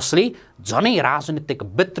जसले झनै राजनीतिक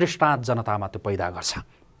वितृष्णा जनतामा त्यो पैदा गर्छ।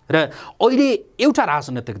 र अहिले एउटा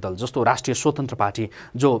राजनीतिक दल जस्तो राष्ट्रिय स्वतन्त्र पार्टी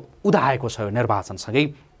जो उदाएको छ यो निर्वाचनसँगै,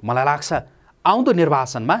 मलाई लाग्छ आउँदो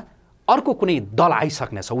निर्वाचनमा अर्को कुनै दल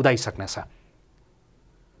उदाइसक्नेछ।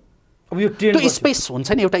 अब यो त्यो स्पेस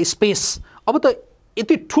हुन्छ नि, एउटा स्पेस, अब त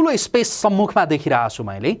यति ठुलो स्पेस सम्मुखमा देखिरहेको छु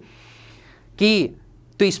मैले कि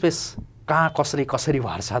त्यो स्पेस कहाँ कसरी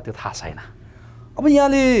भर्छ त्यो थाहा छैन। अब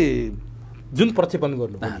यहाँले जुन प्रक्षेपण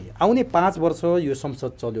गर्नुभयो, आउने 5 वर्ष यो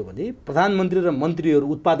संसद चल्यो भने प्रधानमन्त्री र मन्त्रीहरू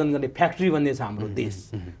उत्पादन गर्ने फ्याक्ट्री बन्ने छ हाम्रो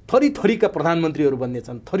देश, थरीका प्रधानमन्त्रीहरू बन्ने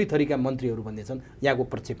छन्, थरीका मन्त्रीहरू बन्ने छन्, यहाँको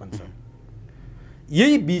प्रक्षेपण छ।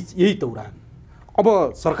 यही दौरान अब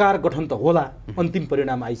सरकार गठन त होला, अन्तिम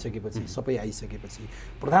परिणाम आइसकेपछि, सबै आइसकेपछि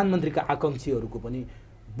प्रधानमन्त्रीका आकाङ्क्षीहरूको पनि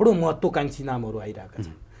बडो महत्त्वकाङ्क्षी नामहरू आइरहेका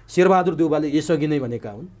छन्। शेरबहादुर देउवाले यसअघि नै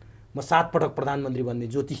भनेका हुन्, म 7 पटक प्रधानमन्त्री बन्ने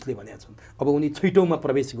ज्योतिषले भनेका छन्। अब उनी 6औँमा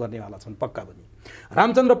प्रवेश गर्नेवाला छन् पक्का पनि।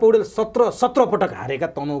 रामचन्द्र पौडेल 17 पटक हारेका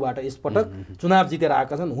तनहुबाट यसपटक चुनाव जितेर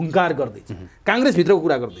आएका छन्, हुङ्कार गर्दैछ, काङ्ग्रेसभित्रको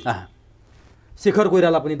कुरा गर्दैछ। शेखर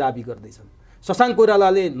कोइराला पनि दाबी गर्दैछन्, शशाङ्क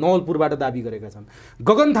कोइरालाले नवलपुरबाट दाबी गरेका छन्,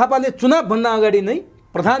 गगन थापाले चुनावभन्दा अगाडि नै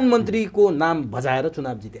प्रधानमन्त्रीको नाम बजाएर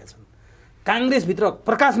चुनाव जितेका छन्। काङ्ग्रेसभित्र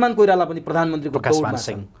प्रकाशमान कोइराला पनि प्रधानमन्त्रीको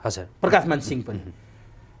प्रकाशमान सिंह पनि।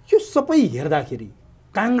 यो सबै हेर्दाखेरि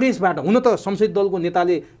काङ्ग्रेसबाट हुन त संसदीय दलको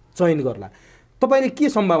नेताले चयन गर्ला, तपाईँले के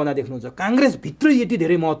सम्भावना देख्नुहुन्छ? काङ्ग्रेसभित्रै यति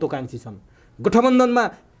धेरै महत्त्वकाङ्क्षी छन्, गठबन्धनमा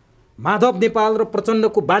माधव नेपाल र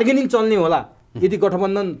प्रचण्डको बार्गेनिङ चल्ने होला, यदि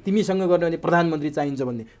गठबन्धन तिमीसँग गर्ने भने प्रधानमन्त्री चाहिन्छ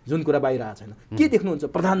भन्ने जुन कुरा बाहिर आएको छैन, के देख्नुहुन्छ?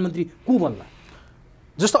 प्रधानमन्त्री को बन्ला?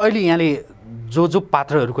 जस्तो अहिले यहाँले जो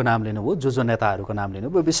पात्रहरूको नाम लिनुभयो, जो नेताहरूको नाम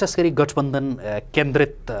लिनुभयो, विशेष गरी गठबन्धन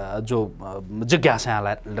केन्द्रित जो जिज्ञासा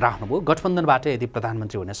यहाँलाई राख्नुभयो, गठबन्धनबाट यदि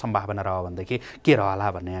प्रधानमन्त्री हुने सम्भावना रह्यो भनेदेखि के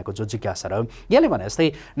रहला भन्ने यहाँको जो जिज्ञासा रह्यो, यहाँले भने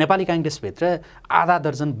जस्तै नेपाली काङ्ग्रेसभित्र आधा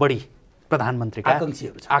दर्जन बढी प्रधानमन्त्रीका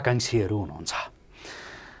आकाङ्क्षीहरू हुनुहुन्छ।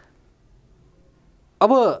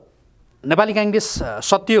 अब नेपाली काङ्ग्रेस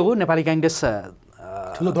सत्य हो, नेपाली काङ्ग्रेस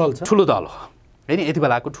ठुलो दल हो होइन, यति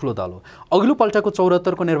बेलाको ठुलो दल हो। अघिल्लो पल्टको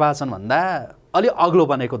 74को निर्वाचनभन्दा अलि अग्लो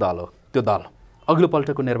बनेको दल हो त्यो दल। अघिल्लो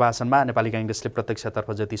पल्टको निर्वाचनमा नेपाली काङ्ग्रेसले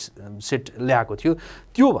प्रत्यक्षतर्फ जति सिट ल्याएको थियो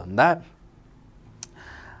त्योभन्दा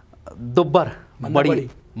दोब्बर बढी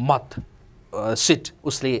मत सिट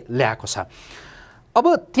उसले ल्याएको छ। अब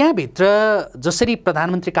त्यहाँभित्र जसरी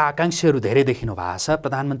प्रधानमन्त्रीका आकाङ्क्षीहरू धेरै देखिनु भएको छ,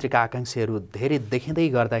 प्रधानमन्त्रीका आकाङ्क्षीहरू धेरै देखिँदै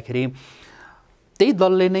गर्दाखेरि त्यही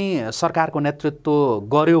दलले नै सरकारको नेतृत्व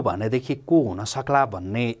गर्यो भनेदेखि को हुन सक्ला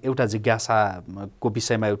भन्ने एउटा जिज्ञासाको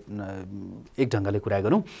विषयमा एक ढङ्गले कुरा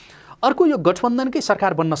गरौँ। अर्को यो गठबन्धनकै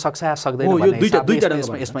सरकार बन्न सक्छ या सक्दैन भन्ने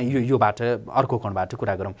हिसाबले यसमा योबाट अर्को कोणबाट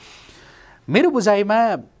कुरा गरौँ। मेरो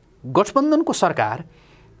बुझाइमा गठबन्धनको सरकार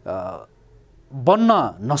बन्न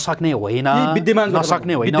नसक्ने होइन,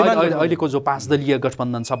 अहिलेको जो 5 दलीय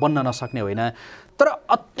गठबन्धन छ बन्न नसक्ने होइन, तर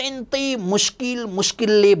अत्यन्तै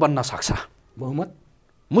मुस्किलले बन्न सक्छ। बहुमत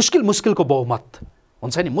मुस्किलको बहुमत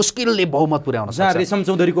हुन्छ नि, मुस्किलले बहुमत पुर्याउन सक्छ। रेशम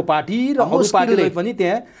चौधरीको पार्टी र अरू पार्टीले पनि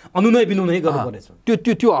त्यहाँ अनुनय विनुनय गर्नुपर्नेछ।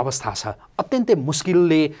 त्यो अवस्था छ। अत्यन्तै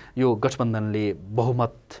मुस्किलले यो गठबन्धनले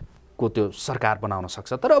बहुमतको त्यो सरकार बनाउन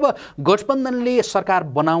सक्छ। तर अब गठबन्धनले सरकार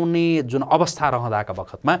बनाउने जुन अवस्था रहँदाका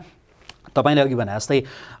बखतमा तपाईले अघि भने जस्तै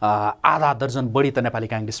आधा दर्जन बढी त नेपाली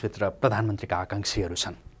कांग्रेसभित्र प्रधानमन्त्रीका आकांक्षीहरू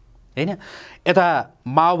छन् हैन। यता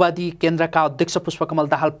माओवादी केन्द्रका अध्यक्ष पुष्पकमल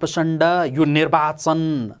दाहाल प्रचण्ड यो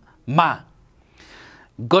निर्वाचनमा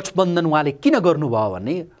गठबन्धन उहाँले किन गर्नुभयो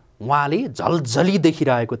भने उहाँले झलझली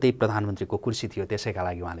देखिरहेको त्यही प्रधानमन्त्रीको कुर्सी थियो, त्यसैका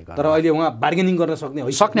लागि उहाँले गर्नु। तर अहिले उहाँ बार्गेनिङ गर्न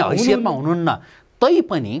सक्ने हैसियतमा हुनुहुन्न।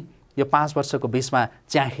 तैपनि यो 5 वर्षको बीचमा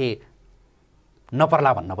च्याखे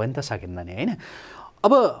नपर्ला भन्न पनि त सकिन्न नि हैन।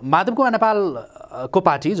 अब माधव कुमार नेपालको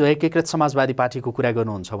पार्टी जो एकीकृत समाजवादी पार्टीको कुरा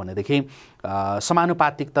गर्नुहुन्छ भनेदेखि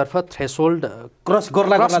समानुपातिकतर्फ थ्रेसोल्ड क्रस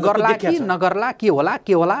गर्ला कि नगर्ला के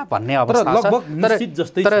होला भन्ने अवस्था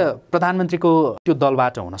छ। तर प्रधानमन्त्रीको त्यो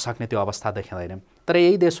दलबाट हुन सक्ने त्यो अवस्था देखिँदैन। तर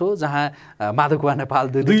यही देश हो जहाँ माधव कुमार नेपाल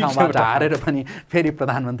दुई ठाउँबाट हारेर पनि फेरि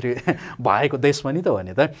प्रधानमन्त्री भएको देश पनि त हो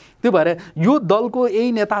नि त। त्यो भएर यो दलको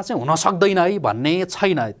यही नेता चाहिँ हुन सक्दैन है भन्ने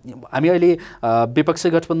छैन। हामी अहिले विपक्षी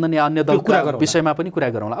गठबन्धन या अन्य दलको विषयमा पनि कुरा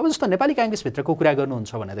गरौँला। अब जस्तो नेपाली कांग्रेसभित्रको कुरा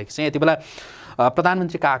गर्नुहुन्छ भनेदेखि चाहिँ यति बेला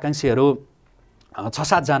प्रधानमन्त्रीका आकांक्षीहरू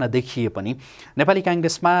 6-7 जना देखिए पनि नेपाली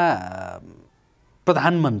कांग्रेसमा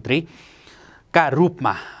प्रधानमन्त्रीका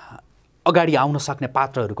रूपमा अगाडि आउन सक्ने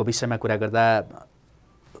पात्रहरूको विषयमा कुरा गर्दा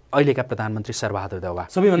अहिलेका प्रधानमन्त्री शेरबहादुर देउवा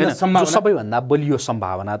सबैभन्दा बलियो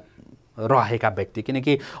सम्भावना रहेका व्यक्ति,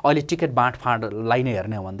 किनकि अहिले टिकट बाँडफाँडलाई नै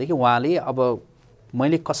हेर्ने हो भनेदेखि उहाँले अब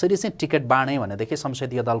मैले कसरी चाहिँ टिकट बाँडेँ भनेदेखि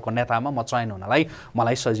संसदीय दलको नेतामा म चयन हुनलाई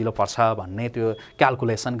मलाई सजिलो पर्छ भन्ने त्यो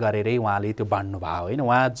क्याल्कुलेसन गरेरै उहाँले त्यो बाँड्नु भयो होइन।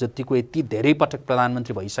 उहाँ जतिको यति धेरै पटक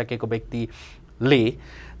प्रधानमन्त्री भइसकेको व्यक्तिले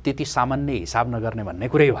त्यति सामान्य हिसाब नगर्ने भन्ने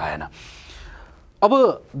कुरै भएन। अब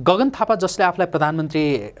गगन थापा जसले आफूलाई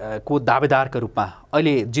प्रधानमन्त्रीको दावेदारका रूपमा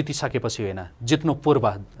अहिले जितिसकेपछि होइन, जित्नु पूर्व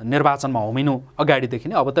निर्वाचनमा होमिनु अगाडिदेखि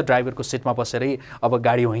नै अब त ड्राइभरको सिटमा बसेरै अब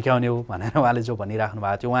गाडी हुँक्याउने हो भनेर उहाँले जो भनिराख्नु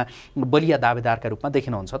भएको थियो, उहाँ बलिया दावेदारका रूपमा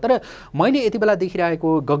देखिनुहुन्छ। तर मैले यति बेला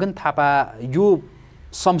देखिरहेको गगन थापा यो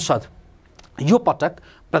संसद यो पटक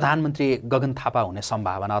प्रधानमन्त्री गगन थापा हुने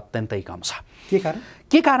सम्भावना अत्यन्तै कम छ।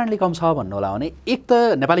 के कारणले कम छ भन्नु होला भने एक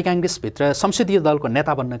त नेपाली कांग्रेसभित्र संसदीय दलको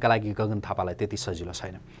नेता बन्नका लागि गगन थापालाई त्यति सजिलो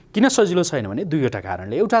छैन। किन सजिलो छैन भने दुईवटा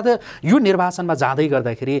कारणले। एउटा त यो निर्वाचनमा जाँदै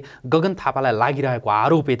गर्दाखेरि गगन थापालाई लागिरहेको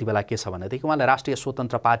आरोप यति बेला के छ भनेदेखि उहाँले राष्ट्रिय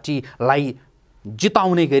स्वतन्त्र पार्टीलाई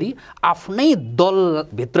जिताउने गरी आफ्नै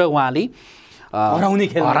दलभित्र उहाँले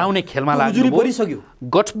हराउने खेलमा लाग्नुभयो।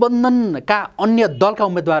 गठबन्धनका अन्य दलका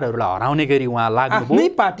उम्मेदवारहरूलाई हराउने गरी उहाँ लाग्नुभयो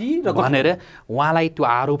पार्टी भनेर उहाँलाई त्यो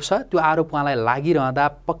आरोप छ। त्यो आरोप उहाँलाई लागिरहँदा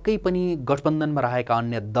पक्कै पनि गठबन्धनमा रहेका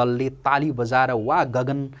अन्य दलले ताली बजाएर वा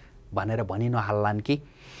गगन भनेर भनि नहाल्लान् कि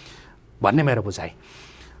भन्ने मेरो बुझाइ।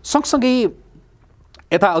 सँगसँगै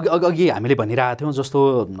यता अघि हामीले भनिरहेका थियौँ जस्तो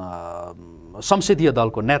संसदीय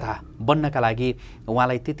दलको नेता बन्नका लागि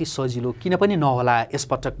उहाँलाई त्यति सजिलो किन पनि नहोला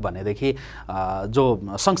यसपटक भनेदेखि जो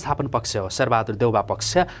संस्थापन पक्ष हो शेरबहादुर देउवा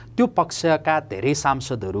पक्ष, त्यो पक्षका धेरै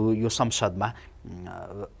सांसदहरू यो संसदमा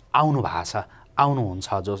आउनु भएको छ, आउनुहुन्छ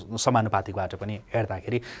जो समानुपातिकबाट पनि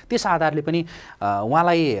हेर्दाखेरि। त्यस आधारले पनि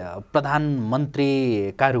उहाँलाई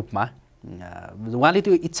प्रधानमन्त्रीका रूपमा उहाँले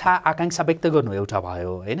त्यो इच्छा आकांक्षा व्यक्त गर्नु एउटा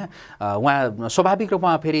भयो होइन। उहाँ स्वाभाविक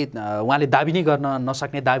रूपमा फेरि उहाँले दाबी नै गर्न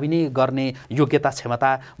नसक्ने, दाबी नै गर्ने योग्यता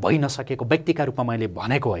क्षमता भइ नसकेको व्यक्तिका रूपमा मैले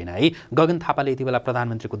भनेको होइन है। गगन थापाले यति बेला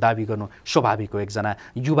प्रधानमन्त्रीको दाबी गर्नु स्वाभाविक हो।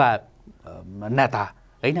 एकजना युवा नेता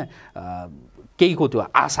होइन, केहीको त्यो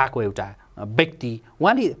आशाको एउटा व्यक्ति,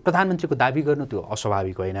 उहाँले प्रधानमन्त्रीको दाबी गर्नु त्यो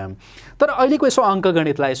अस्वाभाविक होइन। तर अहिलेको यसो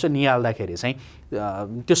अङ्कगणितलाई यसो निहाल्दाखेरि चाहिँ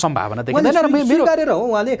त्यो सम्भावना देखिँदैन। मेरो गरेर हो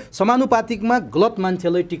उहाँले समानुपातिकमा गलत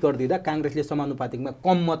मान्छेलाई टिकट दिँदा काङ्ग्रेसले समानुपातिकमा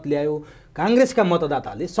कम मत ल्यायो, काङ्ग्रेसका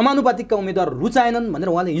मतदाताले समानुपातिकका उम्मेदवार रुचाएनन् भनेर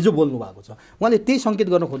उहाँले हिजो बोल्नु भएको छ। उहाँले त्यही सङ्केत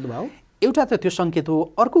गर्न खोज्नुभयो। एउटा त त्यो सङ्केत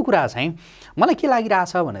हो। अर्को कुरा चाहिँ मलाई के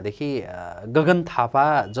लागिरहेछ भनेदेखि गगन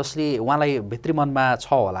थापा जसले उहाँलाई भित्री मनमा छ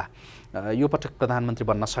होला यो पटक प्रधानमन्त्री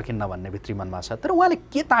बन्न सकिन्न भन्ने भित्री मनमा छ, तर उहाँले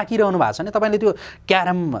के ताकिरहनु भएको छ भने तपाईँले त्यो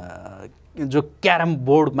क्यारम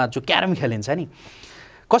बोर्डमा जो क्यारम खेलिन्छ नि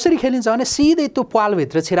कसरी खेलिन्छ भने सिधै त्यो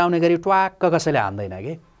पालभित्र छिराउने गरी ट्वाक्क कसैले हान्दैन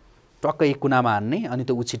कि टक्क एक कुनामा हान्ने अनि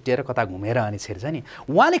त्यो उछिट्टिएर कता घुमेर अनि छिर्छ नि।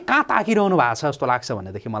 उहाँले कहाँ ताकिरहनु भएको छ जस्तो लाग्छ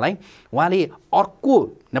भनेदेखि मलाई उहाँले अर्को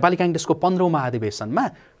नेपाली काङ्ग्रेसको 15औं महाधिवेशनमा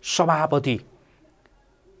सभापतिका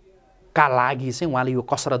लागि चाहिँ उहाँले यो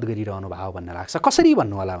कसरत गरिरहनु भयो भन्ने लाग्छ। कसरी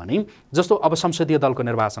भन्नु होला भने जस्तो अब संसदीय दलको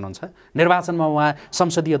निर्वाचन हुन्छ, निर्वाचनमा उहाँ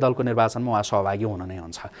संसदीय दलको निर्वाचनमा उहाँ सहभागी हुनु नै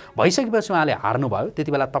हुन्छ। भइसकेपछि उहाँले हार्नुभयो,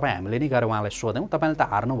 त्यति बेला तपाईँ हामीले नै गएर उहाँलाई सोध्यौँ तपाईँले त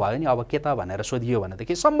हार्नुभयो नि अब के त भनेर सोधियो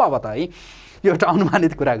भनेदेखि सम्भवतः है यो एउटा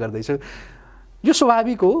अनुमानित कुरा गर्दैछु, यो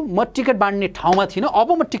स्वाभाविक हो म टिकट बाँड्ने ठाउँमा थिइनँ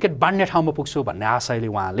अब म टिकट बाँड्ने ठाउँमा पुग्छु भन्ने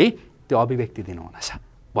आशयले उहाँले त्यो अभिव्यक्ति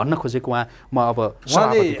दिनुहुनेछ। भन्न खोजेको म अब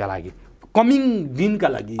सभापतिका लागि कमिङ दिनका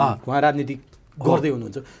लागि उहाँ राजनीति गर्दै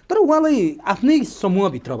हुनुहुन्छ। तर उहाँलाई आफ्नै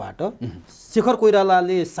समूहभित्रबाट शेखर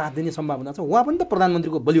कोइरालाले साथ दिने सम्भावना छ। उहाँ पनि त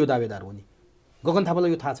प्रधानमन्त्रीको बलियो दावेदार हो नि, गगन थापालाई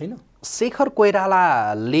यो थाहा छैन? शेखर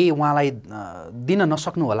कोइरालाले उहाँलाई दिन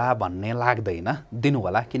नसक्नु होला भन्ने लाग्दैन, दिनु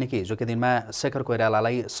होला, किनकि हिजोको दिनमा शेखर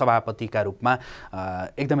कोइरालालाई सभापतिका रूपमा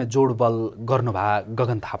एकदमै जोडबल गर्नुभयो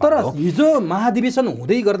गगन थापा। तर हिजो महाधिवेशन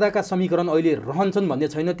हुँदै गर्दाका समीकरण अहिले रहन्छन् भन्ने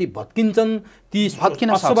छैन, ती भत्किन्छन्, ती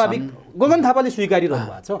स्वाभाविक गगन थापाले स्वीकारिरहनु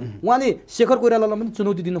भएको छ। उहाँले शेखर कोइरालालाई पनि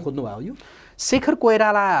चुनौती दिन खोज्नु भयो। यो शेखर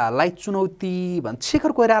कोइरालालाई चुनौती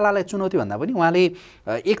भन्दा पनि उहाँले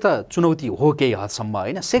एक त चुनौती हो केही हदसम्म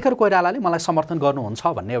होइन, शेखर कोइरालाले मलाई समर्थन गर्नुहुन्छ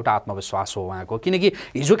भन्ने एउटा आत्मविश्वास हो उहाँको।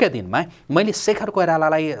 किनकि हिजोका दिनमा मैले शेखर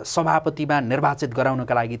कोइरालालाई सभापतिमा निर्वाचित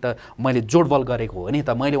गराउनका लागि त मैले जोडबल गरेको हो नि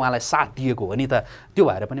त, मैले उहाँलाई साथ दिएको हो नि त, त्यो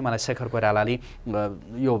भएर पनि मलाई शेखर कोइरालाले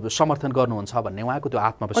यो समर्थन गर्नुहुन्छ भन्ने उहाँको त्यो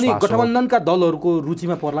आत्मविश्वास हो। गठबन्धनका दलहरूको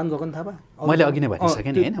रुचिमा पर्लान् गगन थापा? मैले अघि नै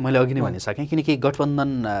भनिसकेँ नि होइन, मैले अघि नै भनिसकेँ, किनकि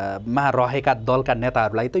गठबन्धनमा रहेका दलका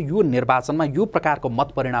नेताहरूलाई त यो निर्वाचनमा यो प्रकारको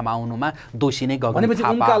मत परिणाम आउनुमा दोषी नै गगन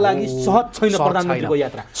थापा उनका लागि सहज छैन प्रधानमन्त्रीको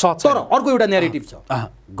यात्रा। तर अर्को एउटा न्यारेटिभ छ,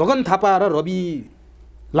 गगन थापा र रवि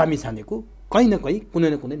लामिछानेको कहीँ न कहीँ कुनै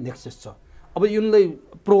न कुनै नेक्सस छ। अब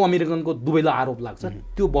यिनलाई प्रो अमेरिकनको दुवैलाई आरोप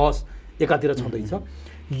लाग्छ, त्यो बहस एकातिर छँदैछ।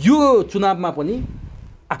 यो चुनावमा पनि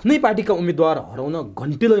आफ्नै पार्टीका उम्मेदवार हराउन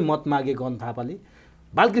घन्टिलै मत मागे गगन थापाले,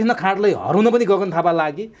 बालकृष्ण खाँडलाई हराउन पनि गगन थापा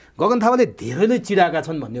लागे, गगन थापाले धेरैले चिडाएका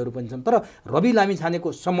छन् भन्नेहरू पनि छन्। तर रवि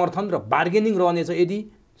लामिछानेको समर्थन र बार्गेनिङ रहनेछ।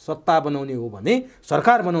 यदि सत्ता बनाउने हो भने,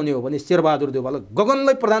 सरकार बनाउने हो भने शेरबहादुर देउवालाई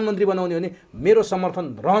गगनलाई प्रधानमन्त्री बनाउने हो भने मेरो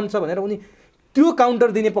समर्थन रहन्छ भनेर उनी त्यो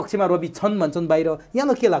काउन्टर दिने पक्षमा रवि छन् भन्छन् बाहिर।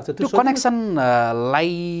 यहाँलाई के लाग्छ? त्यो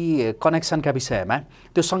कनेक्सनका विषयमा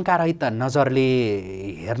त्यो शङ्कारहित नजरले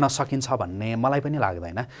हेर्न सकिन्छ भन्ने मलाई पनि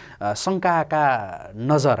लाग्दैन। शङ्काका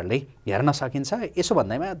नजरले हेर्न सकिन्छ, यसो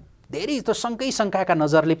भन्दैमा धेरै त शङ्काका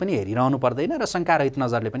नजरले पनि हेरिरहनु पर्दैन र शङ्कारहित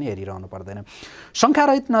नजरले पनि हेरिरहनु पर्दैन।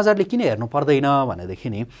 शङ्कारहित नजरले किन हेर्नु पर्दैन भनेदेखि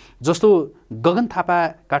नि, जस्तो गगन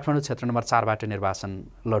थापा काठमाडौँ क्षेत्र नम्बर 4बाट निर्वाचन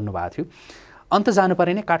लड्नु भएको थियो, अन्त जानु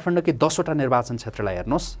पऱ्यो नि काठमाडौँकै 10वटा निर्वाचन क्षेत्रलाई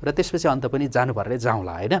हेर्नुहोस् र त्यसपछि अन्त पनि जानु पर्ने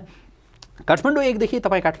जाउँला होइन। काठमाडौँ 1 देखि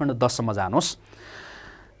तपाईँ काठमाडौँ 10 सम्म जानुहोस्,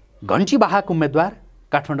 घन्टी वाहक उम्मेदवार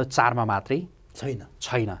काठमाडौँ 4मा मात्रै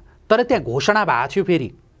छैन। तर त्यहाँ घोषणा भएको थियो, फेरि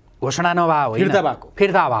घोषणा नभएको होइन,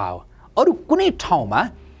 फिर्ता भयो। अरू कुनै ठाउँमा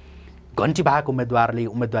घन्टी वाहक उम्मेदवारले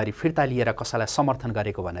उम्मेदवारी फिर्ता लिएर कसैलाई समर्थन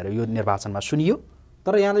गरेको भनेर यो निर्वाचनमा सुनियो।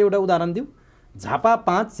 तर यहाँलाई एउटा उदाहरण दिउँ, झापा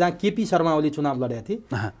 5 जहाँ केपी शर्मा ओली चुनाव लडेका थिए,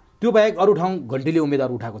 त्यो बाहेक अरू ठाउँ घन्टीले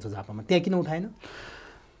उम्मेदवार उठाएको छ झापामा, त्यहाँ किन उठाएन?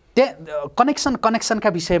 त्यहाँ कनेक्सनका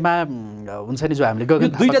विषयमा हुन्छ नि, जो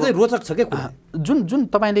हामीले दुईटा चाहिँ रोचक छ क्या। जुन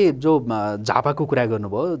तपाईँले जो झापाको कुरा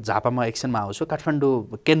गर्नुभयो, झापामा एक्सनमा आउँछु,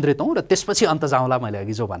 काठमाडौँ केन्द्रित हौँ र त्यसपछि अन्त जाउँला मैले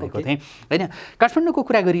अघि जो भनेको थिएँ होइन। काठमाडौँको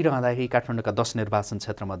कुरा गरिरहँदाखेरि काठमाडौँका 10 निर्वाचन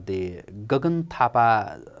क्षेत्रमध्ये गगन थापा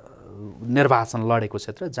निर्वाचन लडेको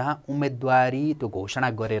क्षेत्र जहाँ उम्मेदवारी त्यो घोषणा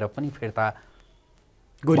गरेर पनि फिर्ता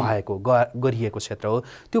गरिएको क्षेत्र हो।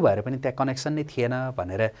 त्यो भएर पनि त्यहाँ कनेक्सन नै थिएन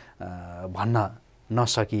भनेर भन्न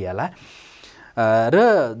नसकिएला। र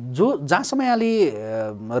जहाँसम्म यहाँले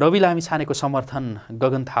रवि लामिछानेको समर्थन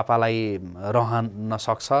गगन थापालाई रहन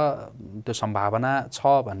सक्छ, त्यो सम्भावना छ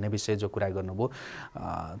भन्ने विषय जो कुरा गर्नुभयो,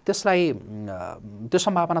 त्यसलाई त्यो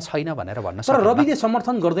सम्भावना छैन भनेर भन्न सक्छ। तर रविले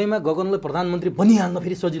समर्थन गर्दैमा गगनलाई प्रधानमन्त्री बनिहाल्न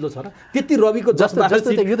फेरि सजिलो छ र? त्यति रविको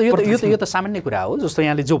यो त सामान्य कुरा हो। जस्तो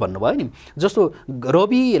यहाँले जो भन्नुभयो नि, जस्तो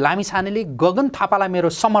रवि लामिछानेले गगन थापालाई मेरो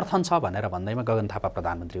समर्थन छ भनेर भन्दैमा गगन थापा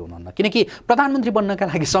प्रधानमन्त्री हुनुहुन्न, किनकि प्रधानमन्त्री बन्नका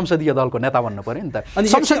लागि संसदीय दलको नेता बन्नु पर्यो नि त।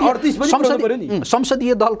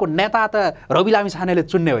 संसदीय दलको नेता त रवि लामिछानेले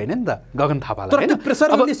चुन्ने होइन नि त गगन थापालाई। तर त्यो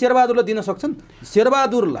प्रेसर उनले शेरबहादुरलाई दिन सक्छन्।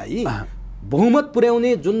 शेरबहादुरलाई बहुमत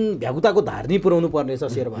पुर्याउने जुन भ्यागुताको धारनी पुर्याउनु पर्ने छ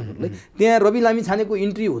शेरबहादुरले, त्यहाँ रवि लामिछानेको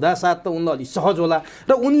इन्ट्री हुँदा साथ त उनलाई अलि सहज होला।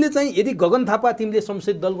 र उनले चाहिँ यदि गगन थापा तिमीले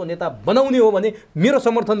संसदीय दलको नेता बनाउने हो भने मेरो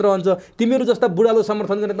समर्थन रहन्छ, तिमीहरू जस्ता बुढालो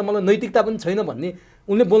समर्थन गर्ने त मलाई नैतिकता पनि छैन भन्ने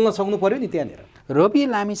उनले बोल्न सक्नु पर्यो नि त्यहाँनिर। रवि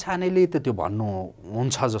लामिछानेले त त्यो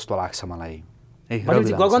भन्नुहुन्छ जस्तो लाग्छ मलाई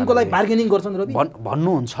भनेपछि गगनको लागि बार्गेनिङ गर्छन् रवि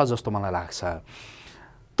भन्नुहुन्छ जस्तो मलाई लाग्छ।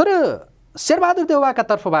 तर शेरबहादुर देउवाका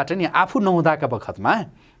तर्फबाट नि आफू नहुँदाका बखतमा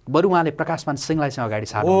बरु उहाँले प्रकाशमान सिंहलाई चाहिँ अगाडि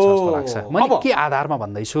सार्नुहुन्छ जस्तो लाग्छ। मैले के आधारमा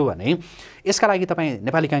भन्दैछु भने यसका लागि तपाईँ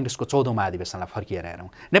नेपाली काङ्ग्रेसको 14औं महाधिवेशनलाई फर्किएर हेरौँ।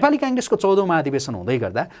 नेपाली काङ्ग्रेसको 14औं महाधिवेशन हुँदै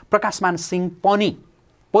गर्दा प्रकाशमान सिंह पनि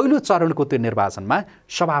पहिलो चरणको त्यो निर्वाचनमा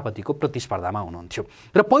सभापतिको प्रतिस्पर्धामा हुनुहुन्थ्यो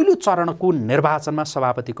र पहिलो चरणको निर्वाचनमा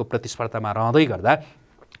सभापतिको प्रतिस्पर्धामा रहँदै गर्दा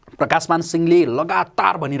प्रकाशमान सिंहले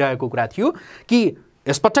लगातार भनिरहेको कुरा थियो कि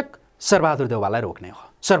यसपटक शेरबहादुर देउवालाई रोक्ने हो,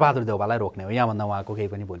 शेरबहादुर देउवालाई रोक्ने हो, यहाँभन्दा उहाँको केही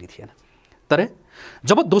पनि बोली थिएन। तर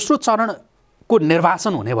जब दोस्रो चरणको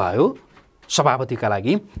निर्वाचन हुने भयो सभापतिका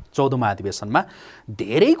लागि 14औं महाधिवेशनमा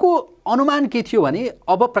धेरैको अनुमान के थियो भने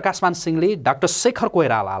अब प्रकाशमान सिंहले डाक्टर शेखर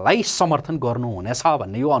कोइरालालाई समर्थन गर्नुहुनेछ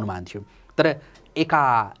भन्ने यो अनुमान थियो। तर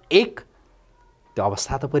एकाएक त्यो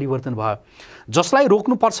अवस्था त परिवर्तन भयो। जसलाई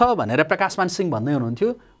रोक्नुपर्छ भनेर प्रकाशमान सिंह भन्दै हुनुहुन्थ्यो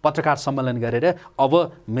पत्रकार सम्मेलन गरेर अब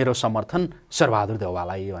मेरो समर्थन शेरबहादुर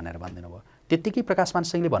देउवालाई भनेर भनिदिनु भयो। त्यत्तिकै प्रकाशमान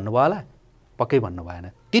सिंहले भन्नुभयो होला? पक्कै भन्नु भएन।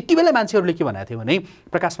 त्यति बेला मान्छेहरूले के भनेको थियो भने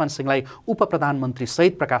प्रकाशमान सिंहलाई उप प्रधानमन्त्री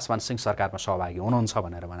सहित प्रकाशमान सिंह सरकारमा सहभागी हुनुहुन्छ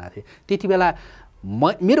भनेर भनेको थिए। त्यति बेला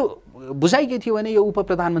मेरो बुझाइ के थियो भने यो उप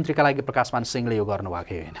प्रधानमन्त्रीका लागि प्रकाशमान सिंहले यो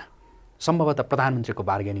गर्नुभएकै होइन, सम्भवतः प्रधानमन्त्रीको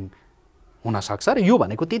बार्गेनिङ हुनसक्छ र यो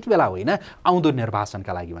भनेको त्यति बेला होइन आउँदो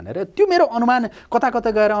निर्वाचनका लागि भनेर। त्यो मेरो अनुमान कता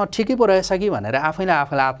कता गएर ठिकै पो रहेछ कि भनेर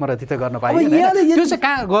आफैलाई आत्मरथित गर्न पाइएन। त्यो चाहिँ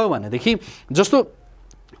कहाँ गयो भनेदेखि जस्तो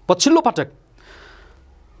पछिल्लो पटक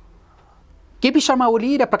केपी शर्मा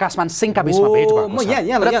ओली र प्रकाशमान सिंहका बीचमा भेट भएको छ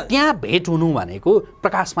र त्यहाँ भेट हुनु भनेको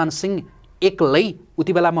प्रकाशमान सिंह एक्लै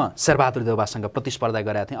उति बेला म शेरबहादुर देउवासँग प्रतिस्पर्धा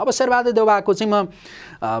गरेका थिएँ। अब शेरबहादुर देउवाको चाहिँ म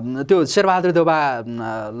त्यो शेरबहादुर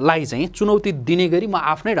देउवालाई चाहिँ चुनौती दिने गरी म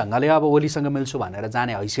आफ्नै ढङ्गले अब ओलीसँग मिल्छु भनेर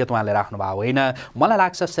जाने हैसियत उहाँले राख्नुभएको होइन। मलाई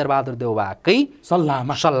लाग्छ शेरबहादुर देउवाकै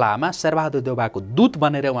सल्लाहमा शेरबहादुर देउवाको दूत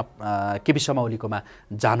बनेर उहाँ केपी शर्मा ओलीकोमा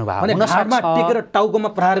जानुभएको हुनसक्छ, टाउकोमा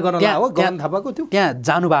प्रहार गर्न त्यहाँ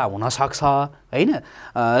जानुभएको हुनसक्छ होइन।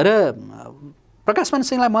 र प्रकाशमान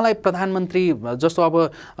सिंहलाई मलाई प्रधानमन्त्री जस्तो अब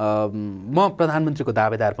म प्रधानमन्त्रीको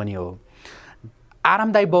दावेदार पनि हो,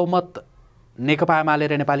 आरामदायी बहुमत नेकपा एमाले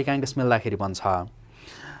र नेपाली काङ्ग्रेस मिल्दाखेरि भन्छ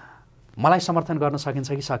मलाई समर्थन गर्न सकिन्छ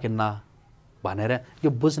कि सकिन्न भनेर यो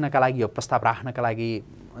बुझ्नका लागि यो प्रस्ताव राख्नका लागि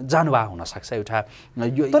जानुभएको हुनसक्छ एउटा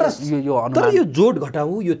यो तर यो जोड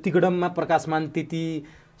घटाउ यो तिगडममा प्रकाशमान त्यति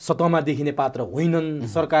सतहमा देखिने पात्र होइनन्।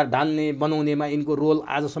 सरकार ढाल्ने बनाउनेमा यिनको रोल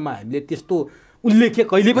आजसम्म हामीले त्यस्तो उल्लेख्य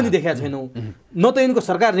कहिले पनि देखेका छैनौँ। न त यिनको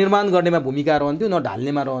सरकार निर्माण गर्नेमा भूमिका रहन्थ्यो न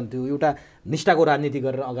ढाल्नेमा रहन्थ्यो। एउटा निष्ठाको राजनीति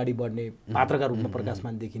गरेर अगाडि बढ्ने पात्रका रूपमा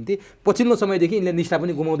प्रकाशमान देखिन्थे। पछिल्लो समयदेखि यिनले निष्ठा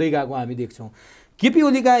पनि गुमाउँदै गएको हामी देख्छौँ। केपी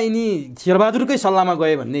ओलीका यिनी शेरबहादुरकै सल्लाहमा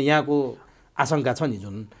गए भन्ने यहाँको आशंका छ नि,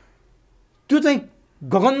 जुन त्यो चाहिँ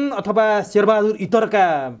गगन अथवा शेरबहादुर इतरका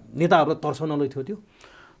नेताहरूलाई तर्साउनलाई थियो। त्यो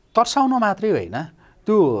तर्साउन मात्रै होइन,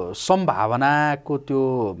 त्यो सम्भावनाको त्यो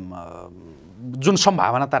जुन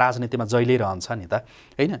सम्भावना त राजनीतिमा जहिल्यै रहन्छ नि त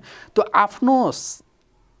होइन। त्यो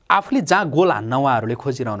आफूले जहाँ गोल हान्न उहाँहरूले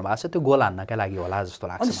खोजिरहनु भएको छ त्यो गोल हान्नका लागि होला जस्तो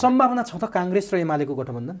लाग्छ। अनि सम्भावना छ त काङ्ग्रेस र एमालेको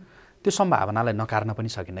गठबन्धन? त्यो सम्भावनालाई नकार्न पनि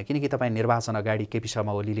सकिन्न, किनकि तपाईँ निर्वाचन अगाडि केपी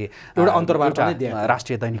शर्मा ओलीले एउटा अन्तर्वार्ता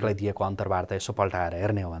राष्ट्रिय दैनिकलाई दिएको अन्तर्वार्ता यसो पल्टाएर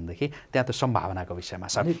हेर्ने हो भनेदेखि त्यहाँ त्यो सम्भावनाको विषयमा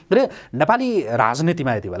छ। र नेपाली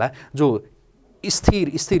राजनीतिमा यति बेला जो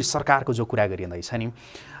स्थिर सरकारको जो कुरा गरिँदैछ नि,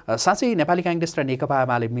 साँच्चै नेपाली काङ्ग्रेस र नेकपा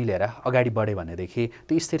एमाले मिलेर अगाडि बढ्यो भनेदेखि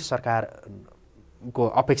त्यो स्थिर सरकारको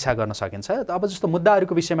अपेक्षा गर्न सकिन्छ। अब जस्तो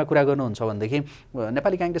मुद्दाहरूको विषयमा कुरा गर्नुहुन्छ भनेदेखि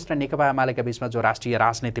नेपाली काङ्ग्रेस र नेकपा एमालेका बिचमा जो राष्ट्रिय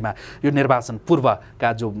राजनीतिमा यो निर्वाचन पूर्वका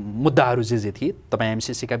जो मुद्दाहरू जे थिए, तपाईँ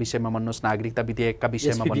एमसीसीका विषयमा भन्नुहोस्, नागरिकता विधेयकका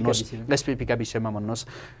विषयमा भन्नुहोस्, एसपीपीका विषयमा भन्नुहोस्,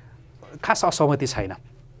 खास असहमति छैन।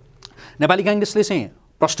 नेपाली काङ्ग्रेसले चाहिँ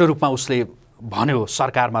प्रष्ट रूपमा उसले भन्यो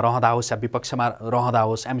सरकारमा रहँदा होस् या विपक्षमा रहँदा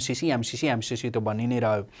होस् एमसीसी त्यो बनि नै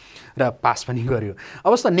रह्यो र पास पनि गर्यो।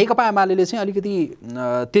 अब जस्तो नेकपा एमाले चाहिँ अलिकति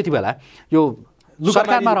त्यति बेला यो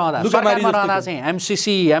सरकारमा रहँदा चाहिँ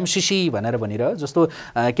एमसीसी भनेर भनिरह्यो। जस्तो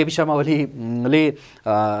केपी शर्मा ओलीले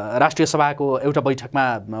राष्ट्रिय सभाको एउटा बैठकमा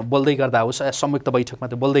बोल्दै गर्दा होस्, संयुक्त बैठकमा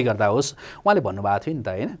त्यो बोल्दै गर्दा होस्, उहाँले भन्नुभएको थियो नि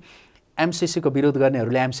त होइन, एमसीसीको विरोध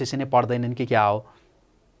गर्नेहरूले एमसीसी नै पढ्दैनन् कि क्या हो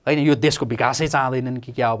होइन, यो देशको विकासै चाहँदैनन्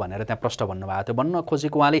कि क्या हो भनेर त्यहाँ प्रश्न भन्नुभएको थियो। भन्न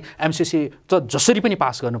खोजेको उहाँले एमसीसी त जसरी पनि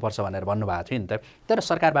पास गर्नुपर्छ भनेर भन्नुभएको थियो नि त। तर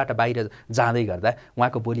सरकारबाट बाहिर जाँदै गर्दा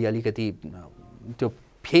उहाँको बोली अलिकति त्यो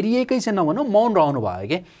फेरिएकै चाहिँ नभनौँ मौन रहनुभयो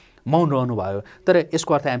कि मौन रहनुभयो। तर यसको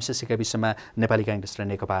अर्थ एमसीसीका विषयमा नेपाली काङ्ग्रेस र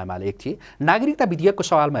नेकपा एमाले एक थिए। नागरिकता विधेयकको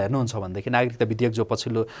सवालमा हेर्नुहुन्छ भनेदेखि नागरिकता विधेयक जो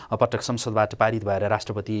पछिल्लो पटक संसदबाट पारित भएर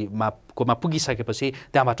राष्ट्रपतिमा पुगिसकेपछि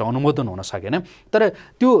त्यहाँबाट अनुमोदन हुन सकेन। तर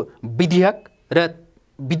त्यो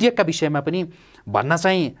विधेयकका विषयमा पनि भन्न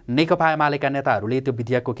चाहिँ नेकपा एमालेका नेताहरूले त्यो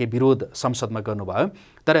विधेयकको केही विरोध संसदमा गर्नुभयो।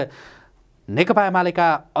 तर नेकपा एमालेका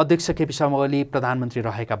अध्यक्ष केपी शर्मा ओली प्रधानमन्त्री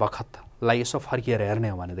रहेका बखतलाई यसो फर्किएर हेर्ने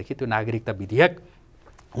हो भनेदेखि त्यो नागरिकता विधेयक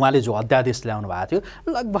उहाँले जो अध्यादेश ल्याउनु भएको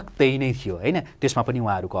थियो लगभग त्यही नै थियो हैन। त्यसमा पनि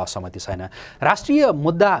उहाँहरूको असहमति छैन। राष्ट्रिय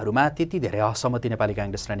मुद्दाहरूमा त्यति धेरै असहमति नेपाली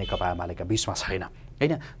कांग्रेस र नेकपा एमालेका बीचमा छैन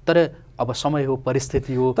हैन। तर अब समय हो,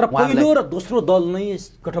 परिस्थिति हो। तर पहिलो र दोस्रो दल नै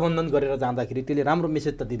गठबन्धन गरेर जाँदाखेरि त्यसले राम्रो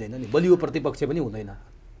मेसेज त दिँदैन नि, बलियो प्रतिपक्ष पनि हुँदैन।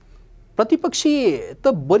 प्रतिपक्षी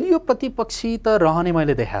त बलियो प्रतिपक्षी त रहने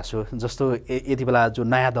मैले देखाएको छु। जस्तो यति बेला जो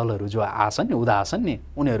नयाँ दलहरू जो आछन् नि, उदाछन् नि,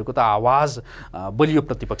 उनीहरूको त आवाज बलियो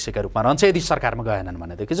प्रतिपक्षका रूपमा रहन्छ यदि सरकारमा गएनन्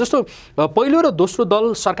भनेदेखि। जस्तो पहिलो र दोस्रो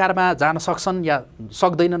दल सरकारमा जान सक्छन् या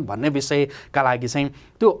सक्दैनन् भन्ने विषयका लागि चाहिँ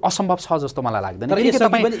त्यो असम्भव छ जस्तो मलाई लाग्दैन।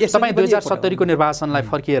 तपाईँ 2070 को निर्वाचनलाई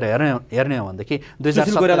फर्किएर हेर्ने हो भनेदेखि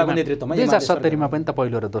 2070 मा पनि त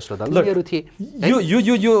पहिलो र दोस्रो दल यिनीहरू थिए।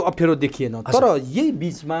 यो अप्ठ्यारो देखिएन। तर यही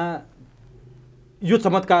बीचमा यो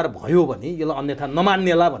चमत्कार भयो भने यसलाई अन्यथा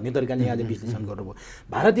नमान्नेला भन्ने तरिकाले यहाँले विश्लेषण गर्नुभयो।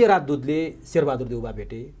 भारतीय राजदूतले शेरबहादुर देउवा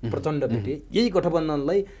भेटे, प्रचण्ड भेटे, यही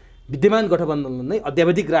गठबन्धनलाई विद्यमान गठबन्धनलाई नै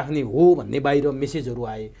अध्यावधिक राख्ने हो भन्ने बाहिर मेसेजहरू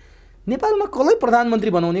आए। नेपालमा कसलाई प्रधानमन्त्री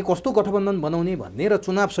बनाउने, कस्तो गठबन्धन बनाउने भन्ने र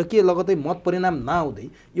चुनाव सकिए लगतै मत परिणाम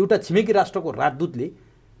नआउँदै एउटा छिमेकी राष्ट्रको राजदूतले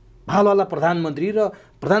भालवाला प्रधानमन्त्री र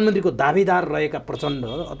प्रधानमन्त्रीको दावेदार रहेका प्रचण्ड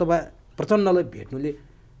अथवा प्रचण्डलाई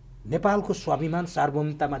भेट्नुले नेपालको स्वाभिमान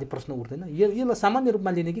सार्वभौमिकतामाथि प्रश्न उठ्दैन? यसलाई सामान्य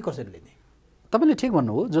रूपमा लिने कि कसरी लिने? तपाईँले ठिक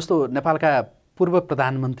भन्नुभयो। जस्तो नेपालका पूर्व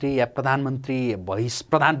प्रधानमन्त्री या प्रधानमन्त्री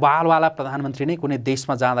बालवाला प्रधानमन्त्री नै कुनै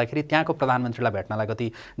देशमा जाँदाखेरि त्यहाँको प्रधानमन्त्रीलाई भेट्नलाई कति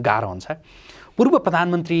गाह्रो हुन्छ। पूर्व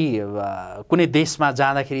प्रधानमन्त्री कुनै देशमा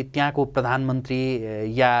जाँदाखेरि त्यहाँको प्रधानमन्त्री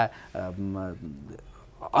या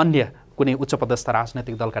अन्य कुनै उच्च पदस्थ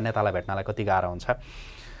राजनैतिक दलका नेतालाई भेट्नलाई कति गाह्रो हुन्छ।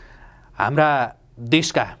 हाम्रा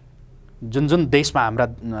देशका जुन देशमा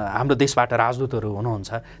हाम्रो देशबाट राजदूतहरू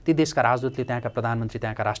हुनुहुन्छ ती देशका राजदूतले त्यहाँका प्रधानमन्त्री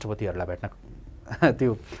त्यहाँका राष्ट्रपतिहरूलाई भेट्न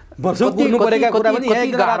त्यो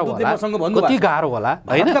कति गाह्रो होला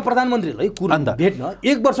हैन? प्रधानमन्त्रीलाई भेट्न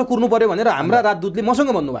 1 वर्ष कुर्नु पर्यो भनेर हाम्रा राजदूतले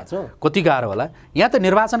मसँग भन्नुभएको छ। कति गाह्रो होला। यहाँ त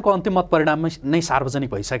निर्वाचनको अन्तिम मत परिणाम नै सार्वजनिक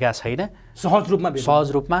भइसकेका छैन। सहज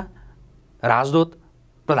रूपमा राजदूत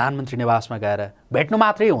प्रधानमन्त्री निवासमा गएर भेट्नु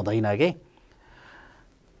मात्रै हुँदैन के,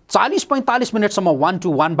 40-45 मिनटसम्म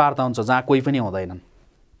 1-to-1 वार्ता हुन्छ जहाँ कोही पनि हुँदैनन्।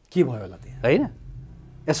 के भयो होला त्यहाँ हैन?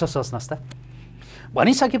 यसो सोच्नुहोस् त।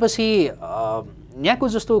 भनिसकेपछि यहाँको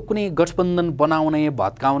जस्तो कुनै गठबन्धन बनाउने,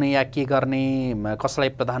 भत्काउने या के गर्ने, कसलाई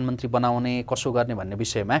प्रधानमन्त्री बनाउने, कसो गर्ने भन्ने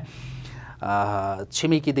विषयमा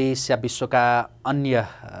छिमेकी देश या विश्वका अन्य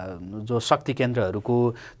जो शक्ति केन्द्रहरूको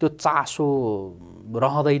त्यो चासो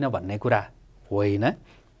रहँदैन भन्ने कुरा होइन।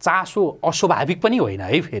 चासो अस्वाभाविक पनि होइन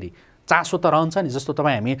है। फेरि चासो त रहन्छ नि। जस्तो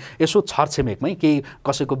तपाईँ हामी यसो छरछिमेकमै केही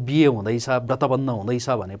कसैको बिहे हुँदैछ, व्रतबन्ध हुँदैछ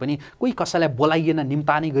भने पनि कोही कसैलाई बोलाइएन,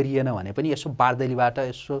 निम्तानी गरिएन भने पनि यसो बारदेलीबाट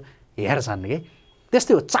यसो हेर्छन् के,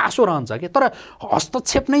 त्यस्तै हो। चासो रहन्छ कि। तर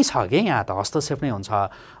हस्तक्षेप नै छ कि यहाँ त हस्तक्षेप नै हुन्छ।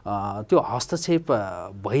 त्यो हस्तक्षेप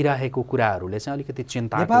भइरहेको कुराहरूले चाहिँ अलिकति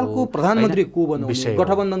चिन्ता। नेपालको प्रधानमन्त्री को बनाउने,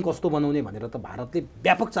 गठबन्धन कस्तो बनाउने भनेर त भारतले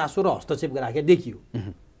व्यापक चासो र हस्तक्षेप गराएको देखियो।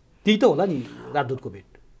 त्यही त होला नि राजदूतको भेट।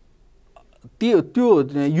 त्यो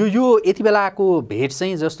यो यति बेलाको भेट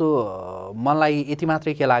चाहिँ जस्तो मलाई यति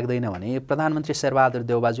मात्रै के लाग्दैन भने प्रधानमन्त्री शेरबहादुर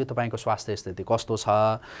देउवाज्यू तपाईँको स्वास्थ्य स्थिति कस्तो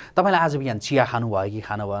छ, तपाईँले आज बिहान चिया खानुभयो कि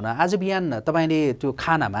खानु भएन, आज बिहान तपाईँले त्यो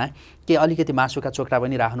खानामा के अलिकति मासुका चोक्रा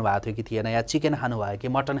पनि राख्नु भएको थियो कि थिएन, या चिकन खानुभयो कि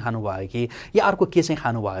मटन खानुभयो कि या अर्को के चाहिँ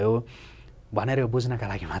खानुभयो भनेर बुझ्नका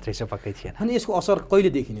लागि मात्रै चाहिँ पक्कै थिएन। अनि यसको असर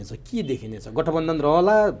कहिले देखिनेछ, के देखिनेछ? गठबन्धन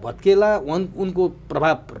रहला, भत्केला, उनको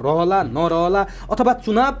प्रभाव रहला नरहला, अथवा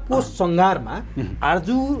चुनावको सङ्घारमा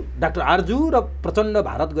डाक्टर आर्जू र प्रचण्ड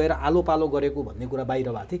भारत गएर आलो पालो गरेको भन्ने कुरा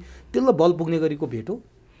बाहिर भएको थियो, त्यसलाई बल पुग्ने गरेको भेट हो?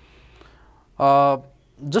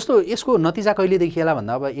 जस्तो यसको नतिजा कहिले देखिएला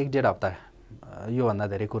भन्दा अब 1-1.5 हप्ता योभन्दा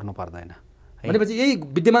धेरै कुर्नु पर्दैन। भनेपछि यही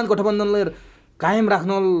विद्यमान गठबन्धनलाई कायम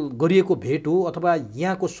राख्न गरिएको भेट हो, अथवा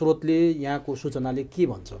यहाँको स्रोतले, यहाँको सूचनाले के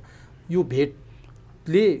भन्छ? यो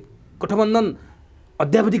भेटले गठबन्धन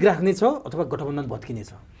अध्यावधिक राख्ने छ अथवा गठबन्धन भत्किने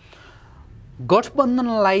छ?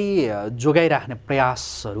 गठबन्धनलाई जोगाइराख्ने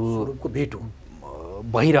प्रयासहरूको भेट हो,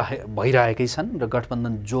 भइरहेकै छन् र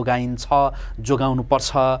गठबन्धन जोगाइन्छ, जोगाउनुपर्छ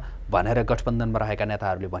भनेर गठबन्धनमा रहेका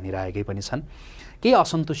नेताहरूले भनिरहेकै पनि छन्। केही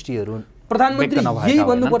असन्तुष्टिहरू प्रधानमन्त्री यही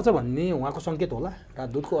बन्नुपर्छ भन्ने उहाँको सङ्केत होला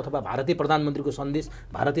राजदूतको, अथवा भारतीय प्रधानमन्त्रीको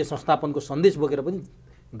सन्देश, भारतीय संस्थापनको सन्देश बोकेर पनि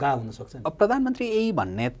हुन सक्छ? प्रधानमन्त्री यही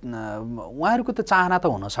भन्ने उहाँहरूको त चाहना त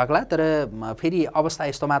हुन सक्ला, तर फेरि अवस्था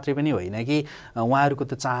यस्तो मात्रै पनि होइन कि उहाँहरूको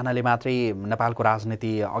त चाहनाले मात्रै नेपालको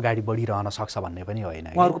राजनीति अगाडि बढिरहन सक्छ भन्ने पनि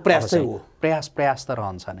होइन। उहाँहरूको प्रयास चाहिँ हो, प्रयास त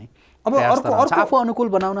रहन्छ नै। अब आफू अनुकूल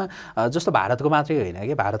बनाउन जस्तो भारतको मात्रै होइन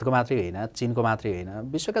कि भारतको मात्रै होइन चीनको मात्रै होइन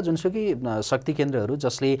विश्वका जुनसुकै शक्ति केन्द्रहरू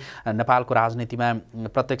जसले नेपालको राजनीतिमा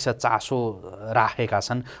प्रत्यक्ष चासो राखेका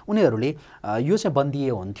छन् उनीहरूले यो चाहिँ बन्दिए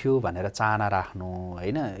हुन्थ्यो भनेर चाहना राख्नु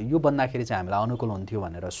होइन यो बन्दाखेरि चाहिँ हामीलाई अनुकूल हुन्थ्यो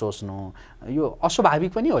भनेर सोच्नु यो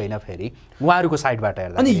अस्वाभाविक पनि होइन फेरि उहाँहरूको साइडबाट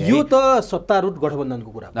हेर्दा अनि यो त सत्तारूढ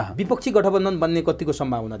गठबन्धनको कुरा विपक्षी गठबन्धन बन्ने कतिको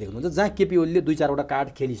सम्भावना देख्नुहुन्छ जहाँ केपी ओलीले 2-4वटा कार्ड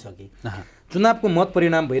खेलिसके चुनावको मत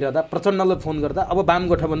परिणाम भइरहँदा प्रचण्डलाई फोन गर्दा अब वाम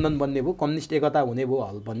गठबन्धन बन्ने भयो कम्युनिस्ट एकता हुने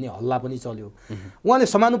भयो भन्ने हल्ला पनि चल्यो उहाँले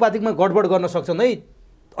समानुपातिकमा गडबड गर्न सक्छन् है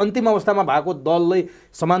अन्तिम अवस्थामा भएको दललाई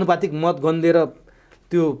समानुपातिक मत गन्देर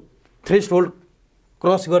त्यो थ्रेसहोल्ड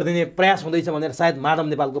क्रस गरिदिने प्रयास हुँदैछ भनेर सायद माधव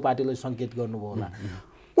नेपालको पार्टीलाई सङ्केत गर्नुभयो होला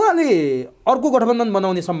उहाँले अर्को गठबन्धन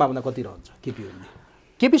बनाउने सम्भावना कति रहन्छ केपी ओलीले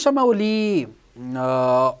केपी शर्मा ओली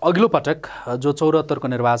अघिल्लो पटक जो 74को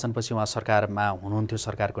निर्वाचनपछि उहाँ सरकारमा हुनुहुन्थ्यो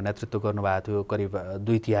सरकारको नेतृत्व गर्नुभएको थियो करिब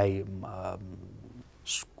 2/3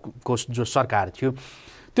 को जो सरकार थियो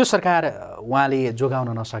त्यो सरकार उहाँले जोगाउन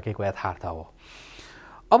नसकेको यथार्थ हो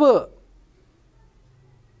अब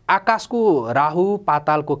आकाशको राहु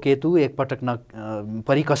पातालको केतु एकपटक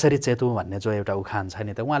परि कसरी चेतु भन्ने जो एउटा उखान छ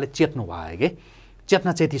नि त उहाँले चेत्नु भयो के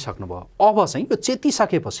चेतिसक्नुभयो अब चाहिँ यो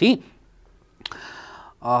चेतिसकेपछि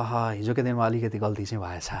हिजोको दिनमा अलिकति गल्ती चाहिँ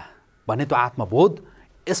भएछ भन्ने त्यो आत्मबोध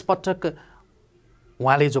यसपटक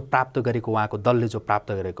उहाँले जो प्राप्त गरेको उहाँको दलले जो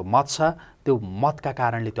प्राप्त गरेको मत छ त्यो मतका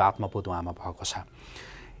कारणले त्यो आत्मबोध उहाँमा भएको छ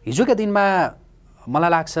हिजोका दिनमा मलाई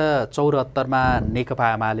लाग्छ 74मा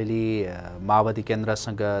नेकपा एमाले माओवादी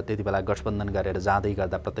केन्द्रसँग त्यति बेला गठबन्धन गरेर जाँदै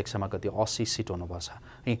गर्दा प्रत्यक्षमा कति 80 सिट हुनुपर्छ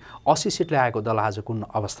है 80 सिट ल्याएको दल आज कुन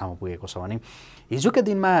अवस्थामा पुगेको छ भने हिजोका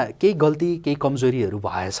दिनमा केही गल्ती केही कमजोरीहरू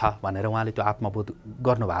भएछ भनेर उहाँले त्यो आत्मबोध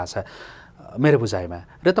गर्नुभएको छ मेरो बुझाइमा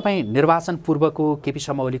र तपाईँ निर्वाचन पूर्वको केपी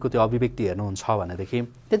शर्मा ओलीको त्यो अभिव्यक्ति हेर्नुहुन्छ भनेदेखि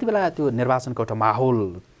त्यति बेला त्यो निर्वाचनको एउटा माहौल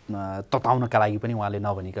तताउनका लागि पनि उहाँले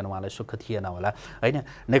नभनिकन उहाँलाई सुख थिएन होला होइन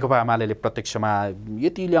नेकपा एमाले प्रत्यक्षमा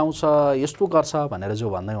यति ल्याउँछ यस्तो गर्छ भनेर जो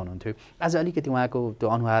भन्दै हुनुहुन्थ्यो आज अलिकति उहाँको त्यो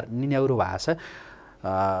अनुहार निन्याउरो भएको छ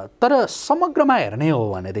तर समग्रमा हेर्ने हो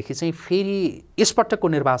भनेदेखि चाहिँ फेरि यसपटकको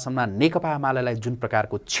निर्वाचनमा नेकपा एमालेलाई जुन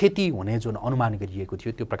प्रकारको क्षति हुने जुन अनुमान गरिएको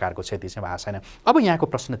थियो त्यो प्रकारको क्षति चाहिँ भएको छैन अब यहाँको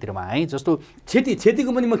प्रश्नतिरमा आएँ जस्तो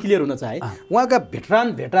क्षतिको पनि म क्लियर हुन चाहे उहाँका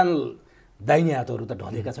भेटरान दाहिने हातहरू त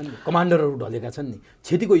ढलेका छन् कमान्डरहरू ढलेका छन् नि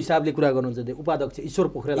क्षतिको हिसाबले कुरा गर्नुहुन्छ भने उपाध्यक्ष ईश्वर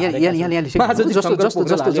पोखरेल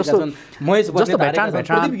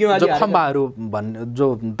खम्बाहरू जो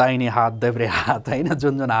दाहिने हात देब्रे हात होइन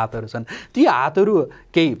जुन हातहरू छन् ती हातहरू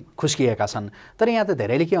केही खुस्किएका छन् तर यहाँ त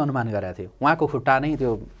धेरैले के अनुमान गरेका थियो उहाँको खुट्टा नै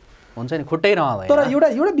त्यो हुन्छ नि खुट्टै रहँदैन तर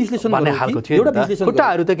एउटा विश्लेषण भन्ने खालको थियो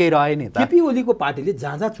खुट्टाहरू त केही रहे नि केपी ओलीको पार्टीले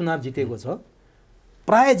जहाँ चुनाव जितेको छ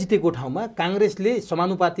प्राय जितेको ठाउँमा काङ्ग्रेसले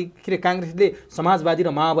समानुपातिक काङ्ग्रेसले समाजवादी र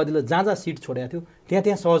माओवादीलाई जहाँ सिट छोडेको थियो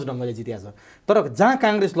त्यहाँ सहज ढङ्गले जितेको छ तर जहाँ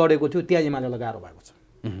काङ्ग्रेस लडेको थियो त्यहाँ एमालेलाई गाह्रो भएको छ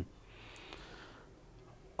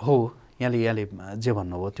हो यहाँले जे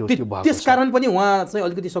भन्नुभयो त्यो भएको त्यस कारण पनि उहाँ चाहिँ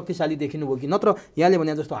अलिकति शक्तिशाली देखिनुभयो कि नत्र यहाँले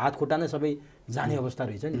भने जस्तो हात खुट्टा नै सबै जाने अवस्था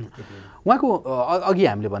रहेछ नि उहाँको अघि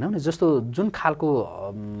हामीले भन्यौँ नि जस्तो जुन खालको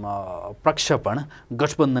प्रक्षेपण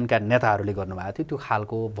गठबन्धनका नेताहरूले गर्नुभएको थियो त्यो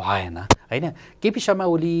खालको भएन होइन केपी शर्मा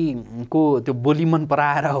ओलीको त्यो बोली मन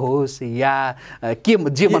पराएर होस् या के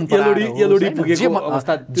जे मन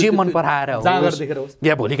पराएर होस्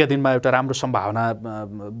या भोलिका दिनमा एउटा राम्रो सम्भावना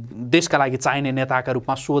देशका लागि चाहिने नेताका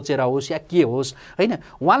रूपमा सोचेर होस् या के होस् होइन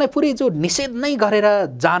उहाँलाई पुरै जो निषेध नै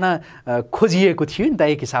गरेर जान खोजिएको थियो नि त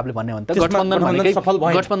एक हिसाबले भन्ने हो भने त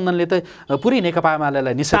गठबन्धनले त पुरै नेकपा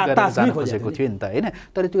एमालेलाई निषेध गरेर जान खोजेको थियो नि त होइन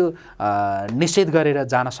तर त्यो निषेध गरेर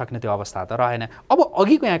जान सक्ने त्यो अवस्था त रहेन अब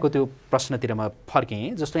अघिको यहाँको त्यो प्रश्नतिर म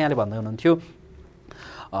फर्केँ जस्तो यहाँले भन्दै हुनुहुन्थ्यो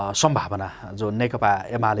सम्भावना जो नेकपा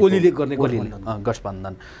एमाले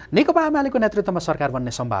गठबन्धन नेकपा एमालेको नेतृत्वमा सरकार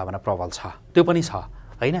बन्ने सम्भावना प्रबल छ त्यो पनि छ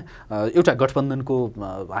होइन एउटा गठबन्धनको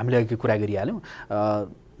हामीले अघि कुरा गरिहाल्यौँ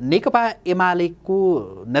नेकपा एमालेको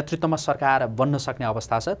नेतृत्वमा सरकार बन्न सक्ने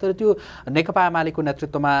अवस्था छ तर त्यो नेकपा एमालेको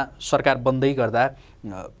नेतृत्वमा सरकार बन्दै गर्दा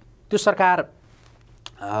त्यो सरकार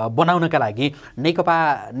बनाउनका लागि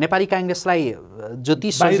नेपाली काङ्ग्रेसलाई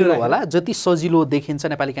जति सजिलो होला जति सजिलो देखिन्छ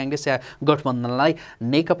नेपाली काङ्ग्रेस या गठबन्धनलाई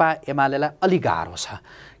नेकपा एमालेलाई अलि गाह्रो छ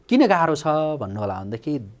किन गाह्रो छ भन्नु होला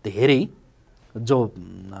भनेदेखि धेरै जो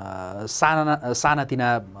सानातिना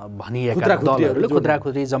भनिएका दलहरूले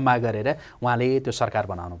खुद्राखुद्री जम्मा गरेर उहाँले त्यो सरकार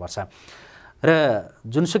बनाउनुपर्छ र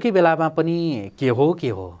जुनसुकै बेलामा पनि के हो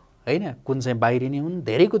होइन कुन चाहिँ बाहिरिने हुन्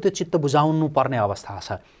धेरैको त्यो चित्त बुझाउनु पर्ने अवस्था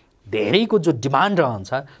छ धेरैको जो डिमान्ड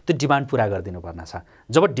रहन्छ त्यो डिमान्ड पुरा गरिदिनु पर्ने छ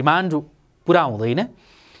जब डिमान्ड पुरा हुँदैन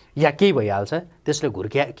या केही भइहाल्छ, त्यसले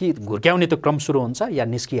घुर्क्याउने त्यो क्रम सुरु हुन्छ या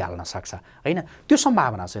निस्किहाल्न सक्छ होइन, त्यो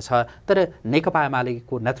सम्भावना चाहिँ छ। तर नेकपा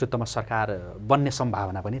एमालेको नेतृत्वमा सरकार बन्ने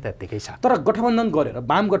सम्भावना पनि त्यत्तिकै छ। तर गठबन्धन गरेर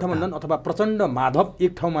वाम गठबन्धन अथवा प्रचण्ड माधव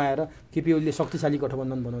एक ठाउँमा आएर केपी ओलीले शक्तिशाली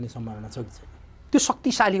गठबन्धन बनाउने सम्भावना छ कि छैन? त्यो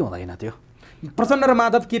शक्तिशाली हुँदैन। त्यो प्रचण्ड र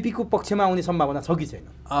माधव केपीको पक्षमा आउने सम्भावना छ कि छैन?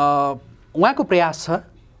 उहाँको प्रयास छ,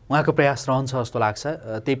 उहाँको प्रयास रहन्छ जस्तो लाग्छ।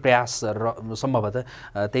 त्यही प्रयास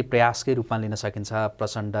सम्भवतः त्यही प्रयासकै रूपमा लिन सकिन्छ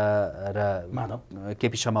प्रचण्ड र माधव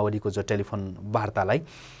केपी शर्मा ओलीको जो टेलिफोन वार्तालाई।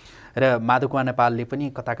 र माधव कुमार नेपालले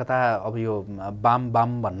पनि कता कता अब यो बाम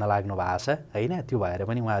भन्न लाग्नु भएको छ होइन, त्यो भएर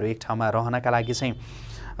पनि उहाँहरू एक ठाउँमा रहनका लागि चाहिँ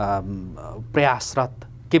प्रयासरत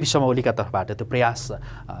केपी शर्मा ओलीका तर्फबाट त्यो प्रयास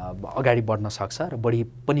अगाडि बढ्न सक्छ र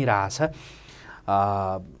बढी पनि रहेछ।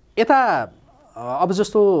 यता अब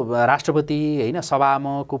जस्तो राष्ट्रपति होइन,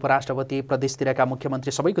 सभामुख, उपराष्ट्रपति, प्रदेशतिरका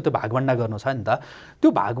मुख्यमन्त्री सबैको त्यो भागभण्डा गर्नु छ नि त। त्यो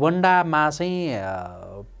भागभण्डामा चाहिँ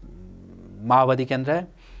माओवादी केन्द्र,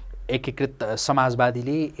 एकीकृत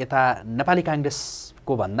समाजवादीले यता नेपाली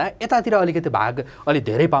काङ्ग्रेसको भन्दा यतातिर अलिकति भाग अलि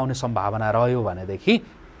धेरै पाउने सम्भावना रह्यो भनेदेखि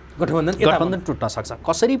गठबन्धन टुट्न सक्छ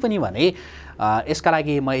कसरी पनि भने। यसका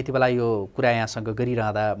लागि म यति बेला यो कुरा यहाँसँग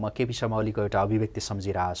गरिरहँदा म केपी शर्मा ओलीको एउटा अभिव्यक्ति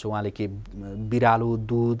सम्झिरहेको छु। उहाँले के बिरालो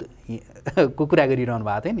दुधको कुरा गरिरहनु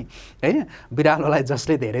भएको थियो नि होइन, बिरालोलाई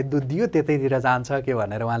जसले धेरै दुध दियो त्यतैतिर जान्छ के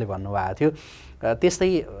भनेर उहाँले भन्नुभएको थियो।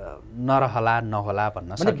 त्यस्तै नरहला नहोला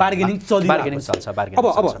भन्न सक्छ, बार्गेनिङ चल्छ।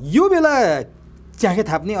 अब यो बेला च्याखे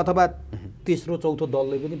थाप्ने अथवा तेस्रो चौथो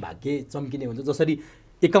दलले पनि भाग्य चम्किने हुन्छ। जसरी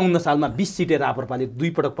 51 सालमा 20 सिटे राप्रपाले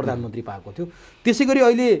 2 पटक प्रधानमन्त्री पाएको थियो, त्यसै गरी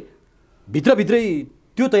अहिले भित्रभित्रै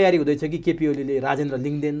त्यो तयारी हुँदैछ कि केपी ओलीले राजेन्द्र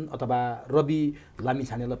लिङ्गदेन अथवा रवि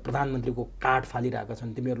लामिछानेलाई प्रधानमन्त्रीको कार्ड फालिरहेका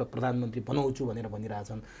छन्, तिमीहरूलाई प्रधानमन्त्री बनाउँछु भनेर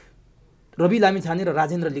भनिरहेछन्। रवि लामिछाने र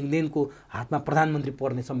राजेन्द्र लिङ्गदेनको हातमा प्रधानमन्त्री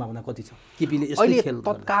पर्ने सम्भावना कति छ? केपीले अहिले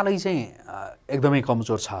तत्कालै चाहिँ एकदमै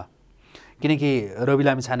कमजोर छ, किनकि रवि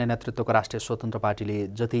लामिछाने नेतृत्वको राष्ट्रिय स्वतन्त्र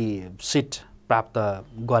पार्टीले जति सिट प्राप्त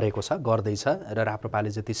गरेको छ गर्दैछ र राप्रपाले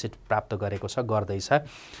जति सिट प्राप्त गरेको छ गर्दैछ,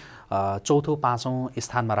 चौथो पाँचौँ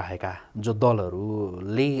स्थानमा रहेका जो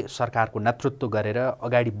दलहरूले सरकारको नेतृत्व गरेर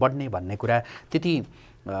अगाडि बढ्ने भन्ने कुरा त्यति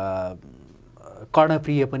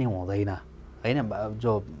कर्णप्रिय पनि हुँदैन होइन।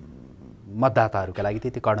 जो मतदाताहरूका लागि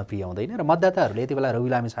त्यति कर्णप्रिय हुँदैन र मतदाताहरूले यति बेला रवि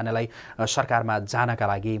लामिछानेलाई सरकारमा जानका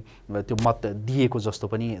लागि त्यो मत दिएको जस्तो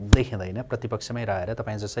पनि देखिँदैन। प्रतिपक्षमै रहेर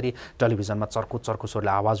तपाईँ जसरी टेलिभिजनमा चर्को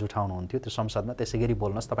स्वरले आवाज उठाउनुहुन्थ्यो त्यो संसदमा त्यसै गरी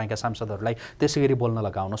बोल्नुहोस्, तपाईँका सांसदहरूलाई त्यसै गरी बोल्न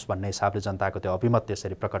लगाउनुहोस् भन्ने हिसाबले जनताको त्यो अभिमत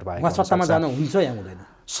त्यसरी प्रकट भएको। सत्तामा जान हुन्छ या हुँदैन?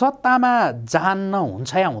 सत्तामा जान्न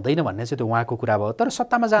हुन्छ या हुँदैन भन्ने चाहिँ त्यो उहाँको कुरा भयो। तर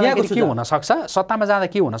सत्तामा जाँदाखेरि के हुनसक्छ, सत्तामा जाँदा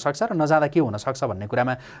के हुनसक्छ र नजाँदा के हुनसक्छ भन्ने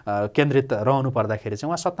कुरामा केन्द्रित रहनु पर्दाखेरि चाहिँ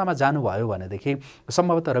उहाँ सत्तामा जानुभयो भनेदेखि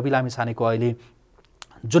सम्भवतः रवि लामिछानेको अहिले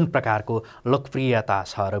जुन प्रकारको लोकप्रियता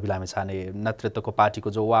छ, रवि लामिछाने नेतृत्वको पार्टीको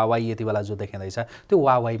जो वाहवाही यति बेला जो देखिँदैछ त्यो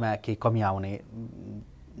वाहवाहीमा केही कमी आउने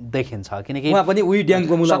देखिन्छ। किनकि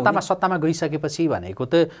सत्तामा गइसकेपछि भनेको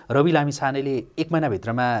त रवि लामिछानेले 1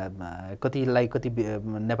 महिनाभित्रमा कति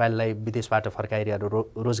नेपालीलाई विदेशबाट फर्काएर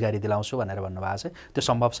रोजगारी दिलाउँछु भनेर भन्नुभएको छ। त्यो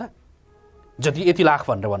सम्भव छ? जति यति लाख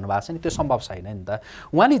भनेर भन्नुभएको छ नि त्यो सम्भव छैन नि त।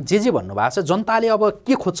 उहाँले जे भन्नुभएको छ जनताले अब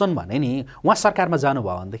के खोज्छन् भने नि उहाँ सरकारमा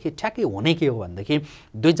जानुभयो भनेदेखि ठ्याक्कै हुने के हो भनेदेखि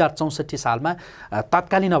 2064 सालमा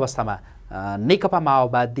तत्कालीन अवस्थामा नेकपा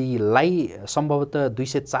माओवादीलाई सम्भवतः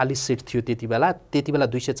 240 सिट थियो त्यति बेला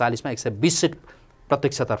 240 मा 120 सिट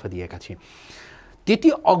प्रत्यक्षतर्फ दिएका थिए। त्यति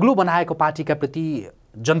अग्लो बनाएको पार्टीका प्रति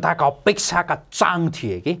जनताका अपेक्षाका चाङ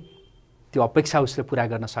थिए कि त्यो अपेक्षा उसले पुरा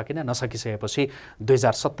गर्न सकेन। नसकिसकेपछि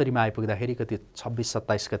 2070 मा आइपुग्दाखेरि कति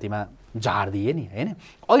 26-27 गतिमा झार दिए नि हैन।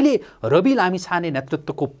 अहिले रवि लामिछाने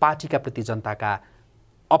नेतृत्वको पार्टीका प्रति जनताका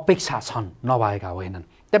अपेक्षा छन्, नभएका होइनन्।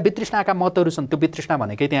 त्यहाँ वितृष्णाका मतहरू छन्। त्यो वितृष्णा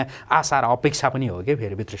भनेकै त्यहाँ आशा र अपेक्षा पनि हो कि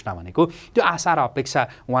फेरि वितृष्णा भनेको त्यो आशा र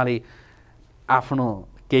अपेक्षा। उहाँले आफ्नो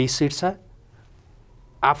केही सिट छ,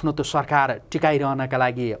 आफ्नो त्यो सरकार टिकाइरहनका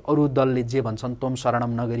लागि अरू दलले जे भन्छन् तोम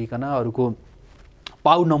शरणम नगरिकन अरूको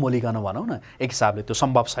पाउ नमोलिकन भनौँ न, एक हिसाबले त्यो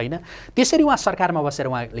सम्भव छैन। त्यसरी उहाँ सरकारमा बसेर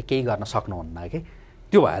उहाँले केही गर्न सक्नुहुन्न कि।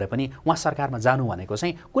 त्यो भएर पनि उहाँ सरकारमा जानु भनेको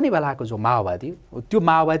चाहिँ कुनै बेलाको जो माओवादी, त्यो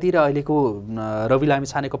माओवादी र अहिलेको रवि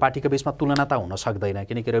लामिछानेको पार्टीको बिचमा तुलना त हुन सक्दैन।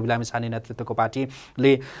 किनकि रवि लामिछाने नेतृत्वको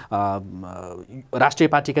पार्टीले राष्ट्रिय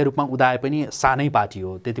पार्टीका रूपमा उदाए पनि सानै पार्टी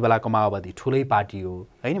हो, त्यति बेलाको माओवादी ठुलै पार्टी हो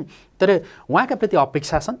हैन। तर उहाँका प्रति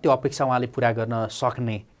अपेक्षा छन्, त्यो अपेक्षा उहाँले पुरा गर्न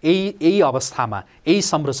सक्ने यही अवस्थामा, यही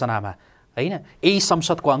संरचनामा हैन, यही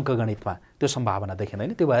संसदको अङ्कगणितमा त्यो सम्भावना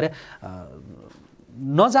देखिँदैन। त्यो भएर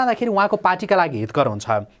नजाँदाखेरि उहाँको पार्टीका लागि हितकर हुन्छ।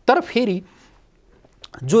 तर फेरि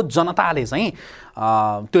जो जनताले चाहिँ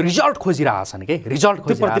त्यो रिजल्ट खोजिरहेछन् कि, रिजल्ट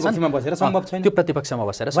प्रतिपक्षमा बसेर सम्भव छैन, त्यो प्रतिपक्षमा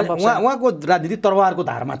बसेर सम्भव छैन। उहाँको राजनीति तरवारको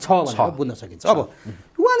धारमा छ भनेर बुझ्न सकिन्छ। अब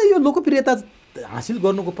उहाँले यो लोकप्रियता हासिल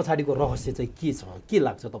गर्नुको पछाडिको रहस्य चाहिँ के छ, के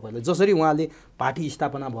लाग्छ तपाईँलाई? जसरी उहाँले पार्टी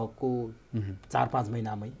स्थापना भएको 4-5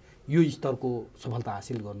 महिनामै यो स्तरको सफलता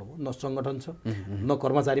हासिल गर्नुभयो, न सङ्गठन छ, न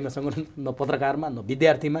कर्मचारीमा सङ्गठन, न पत्रकारमा, न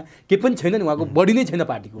विद्यार्थीमा, केही पनि छैन नि, उहाँको बढी नै छैन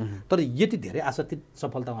पार्टीको, तर यति धेरै आशातीत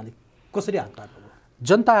सफलता उहाँले कसरी हात पार्नुभयो?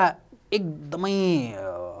 जनता एकदमै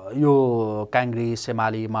यो काङ्ग्रेस,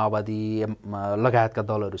 एमाले, माओवादी लगायतका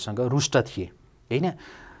दलहरूसँग रुष्ट थिए होइन,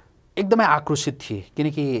 एकदमै आक्रोशित थिए,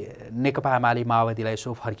 किनकि नेकपा एमाले माओवादीलाई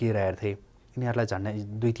यसो फर्किएर हेर्थे, यिनीहरूलाई झन्डै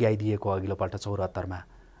 2 तिहाई दिएको अघिल्लोपल्ट 74मा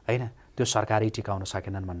होइन, त्यो सरकारै टिकाउन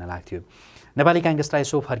सकेनन् भन्ने लाग्थ्यो। नेपाली काङ्ग्रेसलाई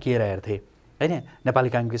यसो फर्किएर हेर्थे होइन, नेपाली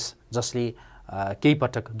काङ्ग्रेस जसले केही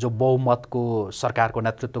पटक जो बहुमतको सरकारको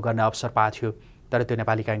नेतृत्व गर्ने अवसर पाथ्यो, तर त्यो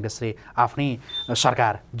नेपाली काङ्ग्रेसले आफ्नै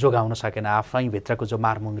सरकार जोगाउन सकेन, आफ्नै भित्रको जो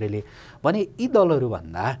मारमुङ्ग्रेले भने यी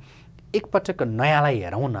दलहरूभन्दा एकपटक नयाँलाई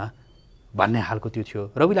हेरौँ न भन्ने खालको त्यो थियो।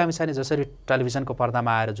 रवि लामिछाने जसरी टेलिभिजनको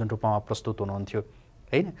पर्दामा आएर जुन रूपमा प्रस्तुत हुनुहुन्थ्यो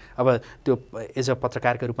होइन, अब त्यो एज अ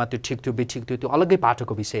पत्रकारको रूपमा त्यो ठिक थियो बेठिक थियो, त्यो अलग्गै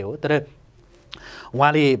पाटोको विषय हो, तर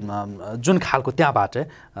उहाँले जुन खालको त्यहाँबाट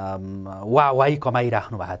वाही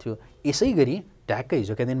कमाइराख्नु भएको थियो, यसै गरी ट्याक्कै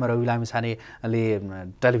हिजोका दिनमा रवि लामिछानेले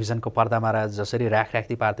टेलिभिजनको पर्दामा जसरी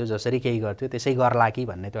राखराख्ती पार्थ्यो, जसरी केही गर्थ्यो त्यसै गर्ला कि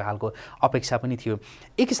भन्ने त्यो खालको अपेक्षा पनि थियो।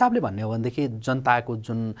 एक हिसाबले भन्ने हो भनेदेखि जनताको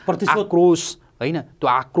जुन आक्रोश होइन, त्यो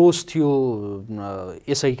आक्रोश थियो,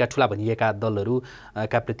 यसैका ठुला भनिएका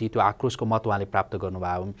दलहरूका प्रति त्यो आक्रोशको मत उहाँले प्राप्त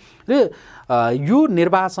गर्नुभयो र यो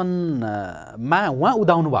निर्वाचनमा उहाँ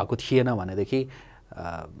उदाउनु भएको थिएन भनेदेखि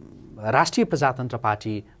राष्ट्रिय प्रजातन्त्र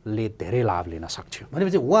पार्टीले धेरै लाभ लिन सक्थ्यो।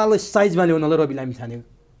 भनेपछि उहाँलाई साइजमा ल्याउनलाई रवि लामिछाने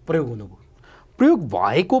प्रयोग हुनुभयो, प्रयोग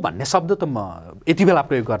भएको भन्ने शब्द त म यति बेला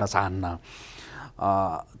प्रयोग गर्न चाहन्न,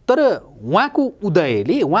 तर उहाँको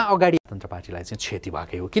उदयले उहाँ अगाडि स्वतन्त्र पार्टीलाई चाहिँ क्षति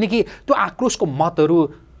भएकै हो, किनकि त्यो आक्रोशको मतहरू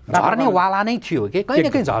झर्नेवाला नै थियो कि कहीँ न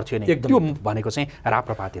कहीँ झर्थ्यो नि, त्यो भनेको चाहिँ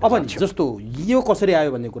राप्रपातिर। अब जस्तो यो कसरी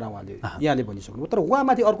आयो भन्ने कुरा यहाँले भनिसक्नु, तर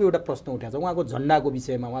उहाँमाथि अर्को एउटा प्रश्न उठाएको छ, उहाँको झन्डाको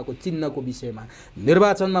विषयमा, उहाँको चिन्हको विषयमा,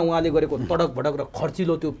 निर्वाचनमा उहाँले गरेको तडक भडक र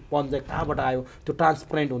खर्चिलो त्यो पन चाहिँ कहाँबाट आयो, त्यो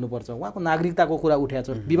ट्रान्सपरेन्ट हुनुपर्छ, उहाँको नागरिकताको कुरा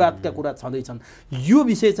उठाएको छ, विवादका कुरा छँदैछन्, यो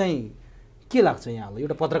विषय चाहिँ के लाग्छ यहाँलाई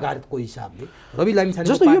एउटा पत्रकारको हिसाबले? रवि लामिछाने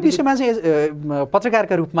जस्तो यो विषयमा चाहिँ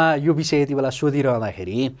पत्रकारका रूपमा यो विषय यति बेला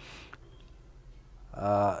सोधिरहँदाखेरि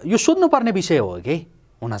यो सोध्नुपर्ने विषय हो कि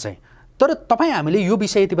हुन चाहिँ, तर तपाईँ हामीले यो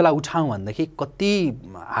विषय यति बेला उठाउँ भनेदेखि कति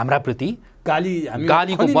हाम्रा प्रति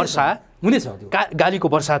गालीको वर्षा हुनेछ, गालीको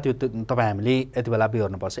वर्षा त्यो तपाईँ हामीले यति बेला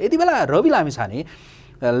बिहोर्नुपर्छ। यति बेला रवि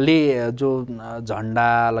लामिछानेले जो झन्डा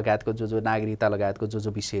लगायतको जो नागरिकता लगायतको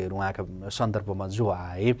जो विषयहरू उहाँका सन्दर्भमा जो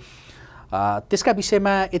आए, त्यसका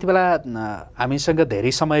विषयमा यति बेला हामीसँग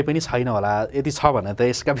धेरै समय पनि छैन होला, यदि छ भने त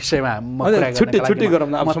यसका विषयमा म छुट्टी गरौँ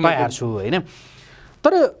पाइहाल्छु होइन।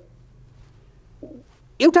 तर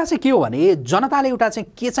एउटा चाहिँ के हो भने जनताले एउटा चाहिँ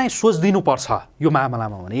के चाहिँ सोचिदिनुपर्छ यो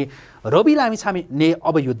मामलामा भने रवि लामिछाने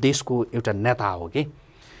अब यो देशको एउटा नेता हो कि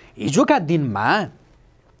हिजोका दिनमा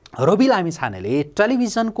रवि लामिछानेले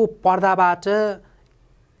टेलिभिजनको पर्दाबाट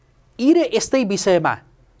यी र यस्तै विषयमा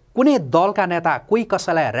कुनै दलका नेता कोही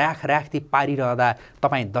कसैलाई राखराख्ती पारिरहँदा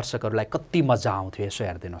तपाईँ दर्शकहरूलाई कति मजा आउँथ्यो, यसो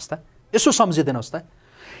हेरिदिनुहोस् त, यसो सम्झिदिनुहोस् त।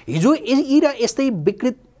 हिजो यी र यस्तै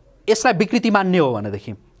यसलाई विकृति मान्ने हो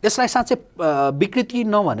भनेदेखि, यसलाई साँच्चै विकृति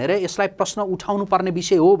नभनेर यसलाई प्रश्न उठाउनु पर्ने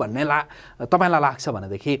विषय हो भन्ने तपाईँलाई लाग्छ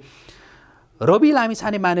भनेदेखि रवि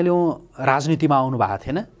लामिछाने मानिलिउँ राजनीतिमा आउनु भएको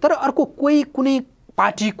थिएन, तर अर्को कोही कुनै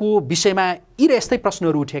पार्टीको विषयमा यी र यस्तै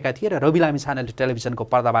प्रश्नहरू उठेका थिए र रवि लामिछानेले टेलिभिजनको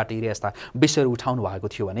पर्दाबाट यी र यस्ता विषयहरू उठाउनु भएको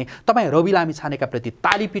थियो भने तपाईँ रवि लामिछानेका प्रति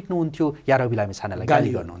ताली पिट्नुहुन्थ्यो या रवि लामिछानेलाई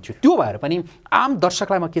गाली गर्नुहुन्थ्यो। त्यो भएर पनि आम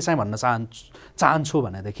दर्शकलाई म के चाहिँ भन्न चाहन्छु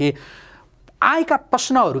भनेदेखि आएका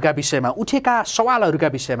प्रश्नहरूका विषयमा, उठेका सवालहरूका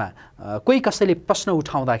विषयमा कोही कसैले प्रश्न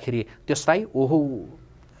उठाउँदाखेरि त्यसलाई ओहो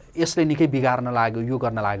यसले निकै बिगार्न लाग्यो, यो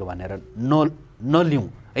गर्न लाग्यो भनेर नलिउँ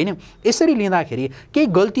होइन। यसरी लिँदाखेरि केही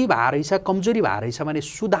गल्ती भए रहेछ, कमजोरी भए रहेछ भने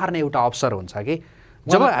सुधार्ने एउटा अवसर हुन्छ कि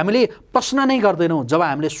जब हामीले प्रश्न नै गर्दैनौँ, जब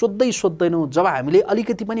हामीले सोध्दैनौँ, जब हामीले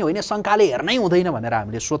अलिकति पनि होइन शङ्काले हेर्नै हुँदैन भनेर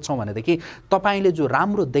हामीले सोध्छौँ भनेदेखि तपाईँले जो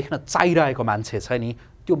राम्रो देख्न चाहिरहेको मान्छे छ नि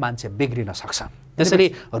त्यो मान्छे बिग्रिन सक्छ। त्यसैले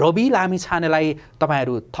रवि लामिछानेलाई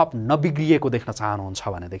तपाईँहरू थप नबिग्रिएको देख्न चाहनुहुन्छ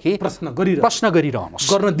भनेदेखि प्रश्न गरिरहनुहोस्,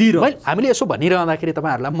 गर्न दिइरहनुहोस्। हामीले यसो भनिरहँदाखेरि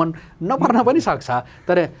तपाईँहरूलाई मन नपर्न पनि सक्छ,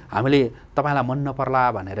 तर हामीले तपाईँलाई मन नपर्ला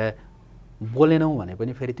भनेर बोलेनौँ भने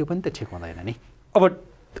पनि फेरि त्यो पनि त ठिक हुँदैन नि। अब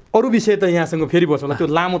अरू विषय त यहाँसँग फेरि बस्छ होला, त्यो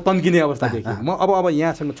लामो तन्किने अवस्था देख्यो म। अब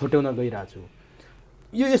यहाँसँग छुट्याउन गइरहेको छु।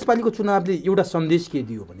 यो यसपालिको चुनावले एउटा सन्देश के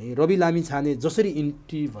दियो भने रवि लामिछाने जसरी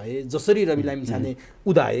इन्ट्री भए, जसरी रवि लामिछाने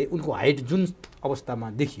उदाए, उनको हाइट जुन अवस्थामा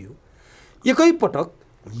देखियो, एकैपटक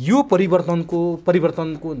यो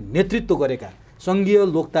परिवर्तनको नेतृत्व गरेका सङ्घीय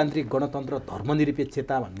लोकतान्त्रिक गणतन्त्र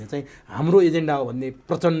धर्मनिरपेक्षता भन्ने चाहिँ हाम्रो एजेन्डा हो भन्ने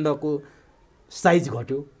प्रचण्डको साइज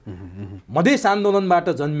घट्यो। मधेस आन्दोलनबाट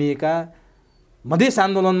जन्मिएका, मधेस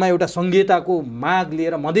आन्दोलनमा एउटा सङ्घीयताको माग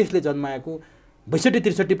लिएर मधेसले जन्माएको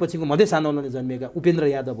 62-63 पछिको मधेस आन्दोलनले जन्मिएका उपेन्द्र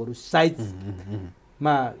यादवहरू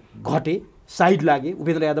साइजमा घटे, साइड लागे।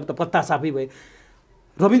 उपेन्द्र यादव त पत्ता साफै भए।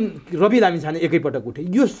 रवि लामिछाने एकैपटक उठे।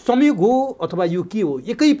 यो संयोग हो अथवा यो के हो?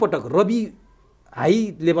 एकैपटक रवि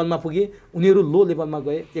हाई लेभलमा पुगे, उनीहरू लो लेभलमा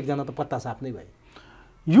गए, एकजना त पत्ता साफ नै भए।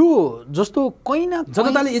 यो जस्तो कहीँ न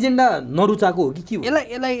जनताले एजेन्डा नरुचाएको हो कि के हो?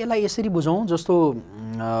 यसलाई यसरी बुझौँ, जस्तो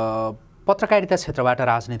पत्रकारिता क्षेत्रबाट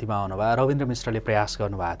राजनीतिमा आउनुभयो रविन्द्र मिश्रले प्रयास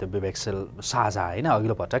गर्नुभएको थियो विवेकशील साझा, होइन,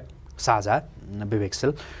 अघिल्लो पटक साझा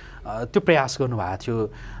विवेकशील, त्यो प्रयास गर्नुभएको थियो।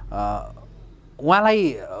 उहाँलाई,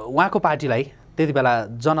 उहाँको पार्टीलाई त्यति बेला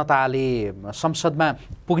जनताले संसदमा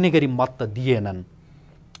पुग्ने गरी मत त दिएनन्,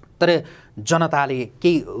 तर जनताले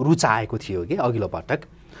केही रुचाएको थियो कि अघिल्लो पटक।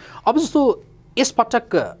 अब जस्तो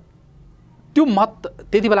यसपटक त्यो मत,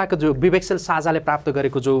 त्यति बेलाको जो विवेकशील साझाले प्राप्त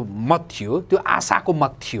गरेको जो मत थियो त्यो आशाको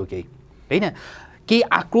मत थियो, केही होइन, केही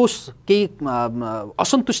आक्रोश, केही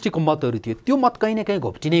असन्तुष्टिको मतहरू थियो। त्यो मत कहीँ न कहीँ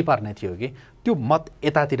घोप्टिनै पर्ने थियो कि त्यो मत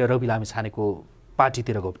यतातिर रवि लामिछानेको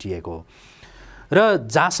पार्टीतिर घोप्टिएको हो। र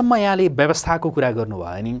जहाँसम्म यहाँले व्यवस्थाको कुरा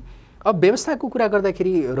गर्नुभयो नि, अब व्यवस्थाको कुरा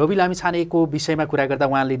गर्दाखेरि रवि लामिछानेको विषयमा कुरा गर्दा,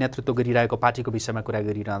 उहाँले नेतृत्व गरिरहेको पार्टीको विषयमा कुरा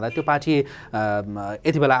गरिरहँदा त्यो पार्टी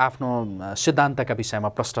यति बेला आफ्नो सिद्धान्तका विषयमा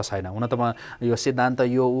प्रष्ट छैन। हुन त म यो सिद्धान्त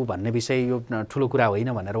यो ऊ भन्ने विषय यो ठुलो कुरा होइन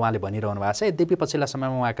भनेर उहाँले भनिरहनु भएको छ। यद्यपि पछिल्ला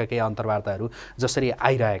समयमा उहाँका केही अन्तर्वार्ताहरू जसरी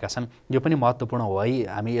आइरहेका छन् यो पनि महत्त्वपूर्ण हो है,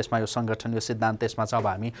 हामी यसमा यो सङ्गठन, यो सिद्धान्त यसमा चाहिँ अब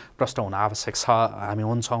हामी प्रष्ट हुन आवश्यक छ, हामी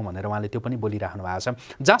हुन्छौँ भनेर उहाँले त्यो पनि बोलिराख्नु भएको छ।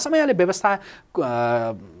 जहाँसम्म यहाँले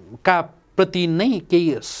व्यवस्थाका प्रति नै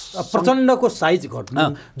केही प्रचण्डको साइज घट्नु,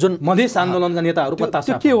 जुन मधेस आन्दोलनका नेताहरू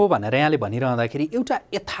त्यो के हो भनेर यहाँले भनिरहँदाखेरि एउटा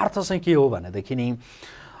यथार्थ चाहिँ के हो भनेदेखि नि,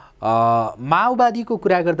 माओवादीको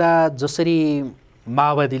कुरा गर्दा जसरी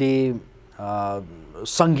माओवादीले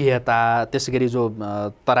सङ्घीयता, त्यसै गरी जो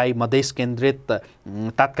तराई मधेस केन्द्रित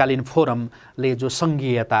तात्कालीन फोरमले जो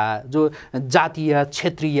सङ्घीयता, जो जातीय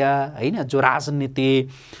क्षेत्रीय, होइन, जो राजनीति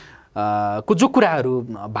को जो कुराहरू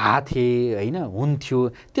भए थिए, होइन, हुन्थ्यो,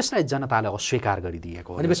 त्यसलाई जनताले अस्वीकार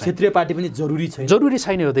गरिदिएको। क्षेत्रीय पार्टी पनि जरुरी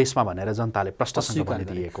छैन यो देशमा भनेर जनताले प्रष्टसँग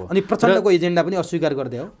भनिदिएको। अनि प्रचण्डको एजेन्डा पनि अस्वीकार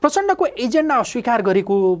गर्दै हो। प्रचण्डको एजेन्डा अस्वीकार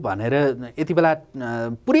गरेको भनेर यति बेला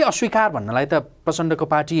पुरै अस्वीकार भन्नलाई त प्रचण्डको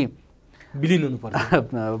पार्टी विलिन हुनु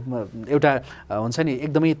पर्यो। एउटा हुन्छ नि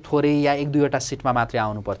एकदमै थोरै या 1-2वटा सिटमा मात्रै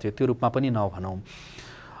आउनु पर्थ्यो, त्यो रूपमा पनि नभनौँ।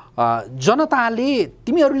 जनताले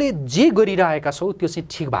तिमीहरूले जे गरिरहेका छौ त्यो चाहिँ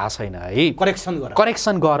ठिक भएको छैन है,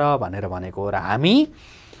 करेक्सन गर भनेर भनेको। र हामी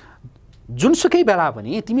जुनसुकै बेला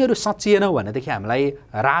पनि तिमीहरू सच्चिएनौ भनेदेखि हामीलाई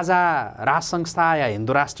राज संस्था या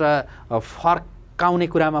हिन्दू राष्ट्र फर्काउने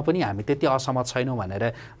कुरामा पनि हामी त्यति असहमत छैनौँ भनेर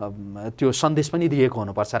त्यो सन्देश पनि दिएको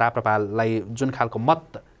हुनुपर्छ। राप्रपालाई जुन खालको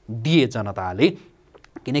मत दिए जनताले,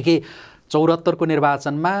 किनकि 74को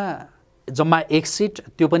निर्वाचनमा जम्मा 1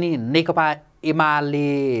 सिट, त्यो पनि नेकपा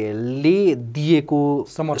एमाले दिएको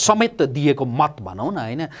समेत दिएको मत भनौँ न,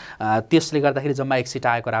 होइन, त्यसले गर्दाखेरि जम्मा 1 सिट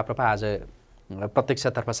आएको राप्रपा आज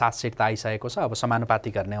प्रत्यक्षतर्फ 7 सिट त आइसकेको छ। अब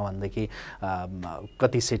समानुपातिक गर्ने हो भनेदेखि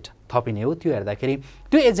कति सिट थपिने हो, त्यो हेर्दाखेरि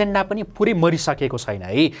त्यो एजेन्डा पनि पुरै मरिसकेको छैन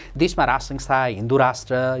है। देशमा राज संस्था, हिन्दू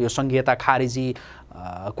राष्ट्र, यो सङ्घीयता खारेजी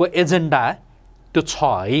को एजेन्डा त्यो छ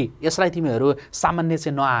है, यसलाई तिमीहरू सामान्य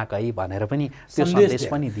चाहिँ नआएकै भनेर पनि त्यो सन्देश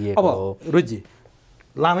पनि दिएको हो। रोजी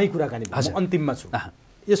लामै कुराकानी अन्तिममा छु।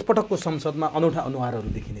 यसपटकको संसदमा अनौठा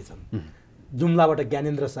अनुहारहरू देखिनेछन्। जुम्लाबाट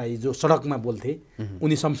ज्ञानेन्द्र साई जो सडकमा बोल्थे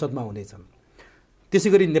उनी संसदमा हुनेछन्। त्यसै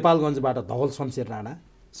गरी नेपालगञ्जबाट धवल शमशेर राणा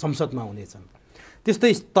संसदमा हुनेछन्।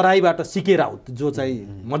 त्यस्तै तराईबाट सिके राउत जो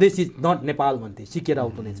चाहिँ मधेसी नट नेपाल भन्थे, सिके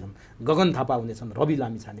राउत हुनेछन्। गगन थापा हुनेछन्, रवि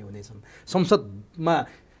लामिछाने हुनेछन्। संसदमा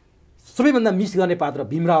सबैभन्दा मिस गर्ने पात्र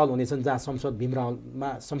भीमरावल हुनेछन्, जहाँ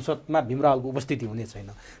संसदमा भीमरावलको उपस्थिति हुने छैन।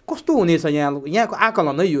 कस्तो हुनेछ यहाँको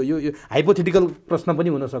आकलन है? यो हाइपोथेटिकल प्रश्न पनि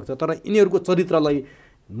हुनसक्छ, तर यिनीहरूको चरित्रलाई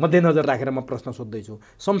मध्यनजर राखेर म प्रश्न सोध्दैछु।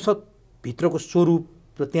 संसदभित्रको स्वरूप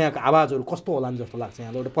र त्यहाँको आवाजहरू कस्तो होलान् जस्तो लाग्छ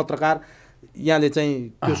यहाँलाई? एउटा पत्रकार यहाँले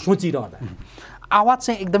चाहिँ त्यो सोचिरहँदा आवाज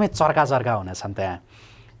चाहिँ एकदमै चर्का हुनेछन्, त्यहाँ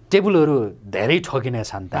टेबलहरू धेरै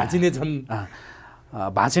ठोकिनेछन्,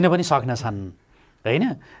 भाँचिन पनि सक्नेछन्, होइन।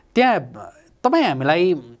 त्यहाँ तपाईँ हामीलाई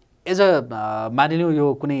एज अ मानिलिउँ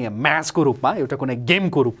यो कुनै म्याचको रूपमा, एउटा कुनै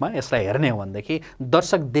गेमको रूपमा यसलाई हेर्ने हो भनेदेखि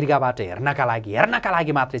दर्शक दीर्घबाट हेर्नका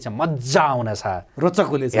लागि मात्रै चाहिँ मजा आउनेछ, रोचक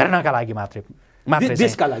हुनेछ, हेर्नका लागि मात्रै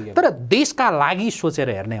देशका लागि। तर देशका लागि सोचेर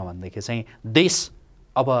हेर्ने हो भनेदेखि चाहिँ देश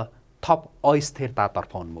अब थप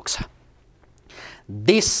अस्थिरतातर्फ उन्मुख छ।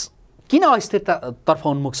 देश किन अस्थिरतातर्फ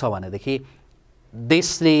उन्मुख छ भनेदेखि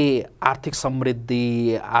देशले आर्थिक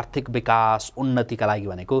समृद्धि, आर्थिक विकास, उन्नतिका लागि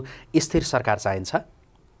भनेको स्थिर सरकार चाहिन्छ।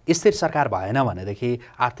 स्थिर सरकार भएन भनेदेखि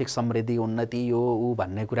आर्थिक समृद्धि, उन्नति यो ऊ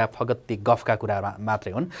भन्ने कुरा फगत ती गफका कुरा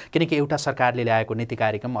मात्रै हुन्। किनकि एउटा सरकारले ल्याएको नीति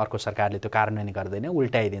कार्यक्रम अर्को सरकारले त्यो कार्यान्वयन गर्दैन,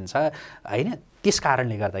 उल्टाइदिन्छ हैन। त्यस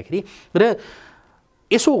कारणले गर्दाखेरि र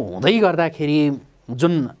यसो हुँदै गर्दाखेरि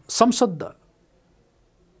जुन संसदमा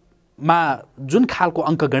जुन खालको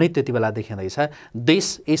अङ्कगणित त्यति बेला देखिँदैछ,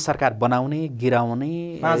 देश यही सरकार बनाउने, गिराउने,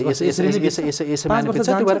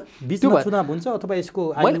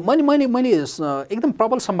 मैले एकदम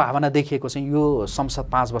प्रबल सम्भावना देखिएको चाहिँ यो संसद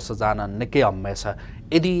 5 वर्ष जान निकै हम्मे छ।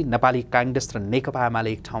 यदि नेपाली काङ्ग्रेस र नेकपा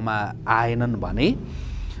एमाले एक ठाउँमा आएनन् भने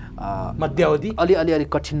मध्यावधि अलि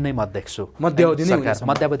कठिन नै म देख्छु।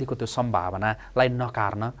 मध्यावधिको त्यो सम्भावनालाई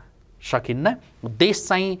नकार्न सकिन्न। देश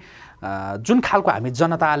चाहिँ जुन खालको हामी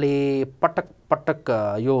जनताले पटक पटक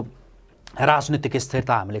यो राजनीतिक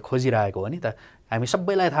स्थिरता हामीले खोजिरहेको हो नि त, हामी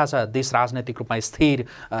सबैलाई थाहा छ देश राजनैतिक रूपमा स्थिर,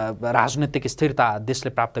 राजनीतिक स्थिरता देशले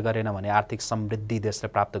प्राप्त गरेन भने आर्थिक समृद्धि देशले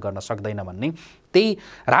प्राप्त गर्न सक्दैन भन्ने, त्यही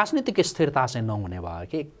राजनीतिक स्थिरता चाहिँ नहुने भयो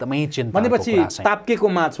कि एकदमै चिन्ता भनेपछि ताप्केको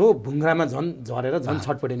माछो भुङ्ग्रामा झन् झरेर झन्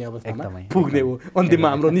छटपटिने अवस्थामा पुग्ने हो। अन्तिममा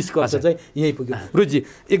हाम्रो निष्कर्ष चाहिँ यहीँ पुग्यो। रोजी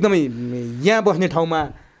एकदमै यहाँ बस्ने ठाउँमा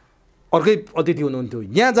अर्कै अतिथि हुनुहुन्थ्यो,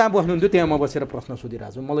 यहाँ जहाँ बस्नुहुन्थ्यो त्यहाँ म बसेर प्रश्न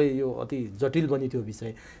सोधिरहेको छु। मलाई यो अति जटिल पनि थियो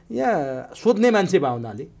विषय। यहाँ सोध्ने मान्छे भए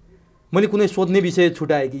हुनाले मैले कुनै सोध्ने विषय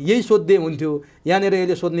छुटाएँ कि यही सोध्दै हुन्थ्यो, यहाँनिर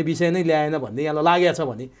यसले सोध्ने विषय नै ल्याएन भन्ने यहाँलाई लागेको छ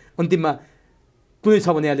भने अन्तिममा कुनै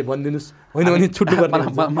छ भने यहाँले भनिदिनुहोस्, होइन भने छुट्टु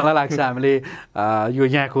गर्न। मलाई लाग्छ हामीले यो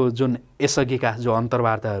यहाँको जुन यसअघिका जो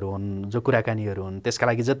अन्तर्वार्ताहरू हुन्, जो कुराकानीहरू हुन्, त्यसका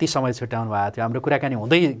लागि जति समय छुट्याउनु भएको थियो, हाम्रो कुराकानी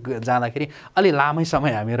हुँदै जाँदाखेरि अलि लामै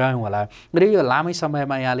समय हामी रह्यौँ होला। र यो लामै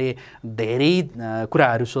समयमा यहाँले धेरै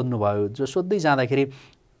कुराहरू सोध्नुभयो, जो सोध्दै जाँदाखेरि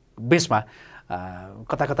बेसमा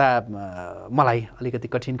कता कता मलाई अलिकति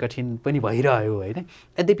कठिन पनि भइरह्यो होइन।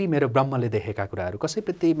 यद्यपि मेरो ब्रह्मले देखेका कुराहरू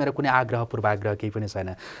कसैप्रति मेरो कुनै आग्रह पूर्वाग्रह केही पनि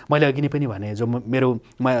छैन। मैले अघि नै पनि भने जो म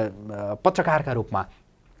पत्रकारका रूपमा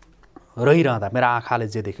रहिरहँदा मेरो आँखाले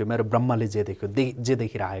जे देख्यो, मेरो ब्रह्मले जे देख्यो, जे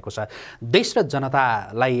देखिरहेको छ, देश र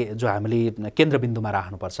जनतालाई जो हामीले केन्द्रबिन्दुमा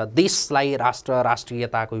राख्नुपर्छ, देशलाई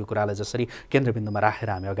राष्ट्रियताको यो कुरालाई जसरी केन्द्रबिन्दुमा राखेर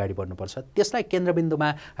हामी अगाडि बढ्नुपर्छ, त्यसलाई केन्द्रबिन्दुमा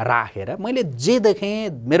राखेर मैले जे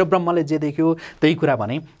देखेँ, मेरो ब्रह्मले जे देख्यो त्यही कुरा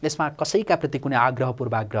भने। यसमा कसैका प्रति कुनै आग्रह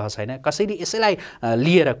पूर्वाग्रह छैन। कसैले यसैलाई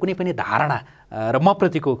लिएर कुनै पनि धारणा र म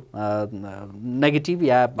प्रतिको नेगेटिभ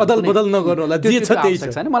या अदल-बदल नगर्नु होला, जे छ त्यही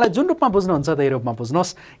छैन। मलाई जुन रूपमा बुझ्नुहुन्छ त्यही रूपमा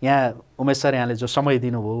बुझ्नुहोस्। यहाँ उमेश सर यहाँले जो समय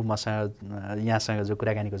दिनुभयो, मसँग यहाँसँग जो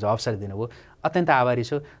कुराकानीको जो अवसर दिनुभयो, अत्यन्त आभारी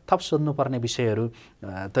छु। थप सोध्नुपर्ने विषयहरू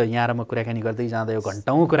त यहाँ र म कुराकानी गर्दै जाँदा यो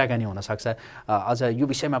घन्टौँ कुराकानी हुनसक्छ। अझ यो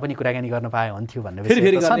विषयमा पनि कुराकानी गर्न पाए हुन्थ्यो भन्ने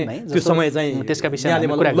विषय छन् नै। त्यो समय चाहिँ त्यसका विषयमा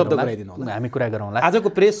हामी कुरा गरौँला। आजको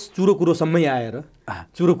प्रेस चुरो कुरोसम्मै आएर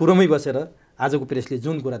चुरो कुरोमै बसेर आजको प्रेसले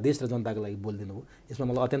जुन कुरा देश र जनताको लागि बोलिदिनु भयो, यसमा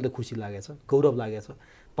मलाई अत्यन्त खुसी लागेछ, गौरव लागेछ।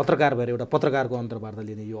 पत्रकार भएर एउटा पत्रकारको अन्तर्वार्ता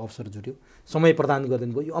लिने यो अवसर जुट्यो, समय प्रदान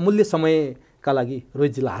गरिदिनु भयो। यो अमूल्य समयका लागि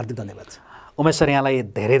रोहितजीलाई हार्दिक धन्यवाद छ। उमेश सर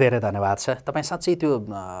यहाँलाई धेरै धेरै धन्यवाद छ। तपाईँ साँच्चै त्यो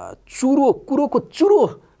कुरोको चुरो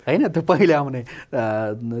होइन, त्यो पहिले आउने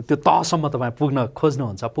त्यो तहसम्म तपाईँ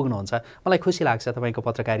पुग्नुहुन्छ। मलाई खुसी लाग्छ। तपाईँको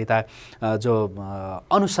पत्रकारिता जो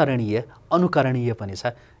अनुसरणीय, अनुकरणीय पनि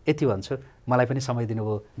छ। यति भन्छु। मलाई पनि समय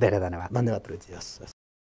दिनुभयो, धेरै धन्यवाद। धन्यवाद रोहितजी। हस्।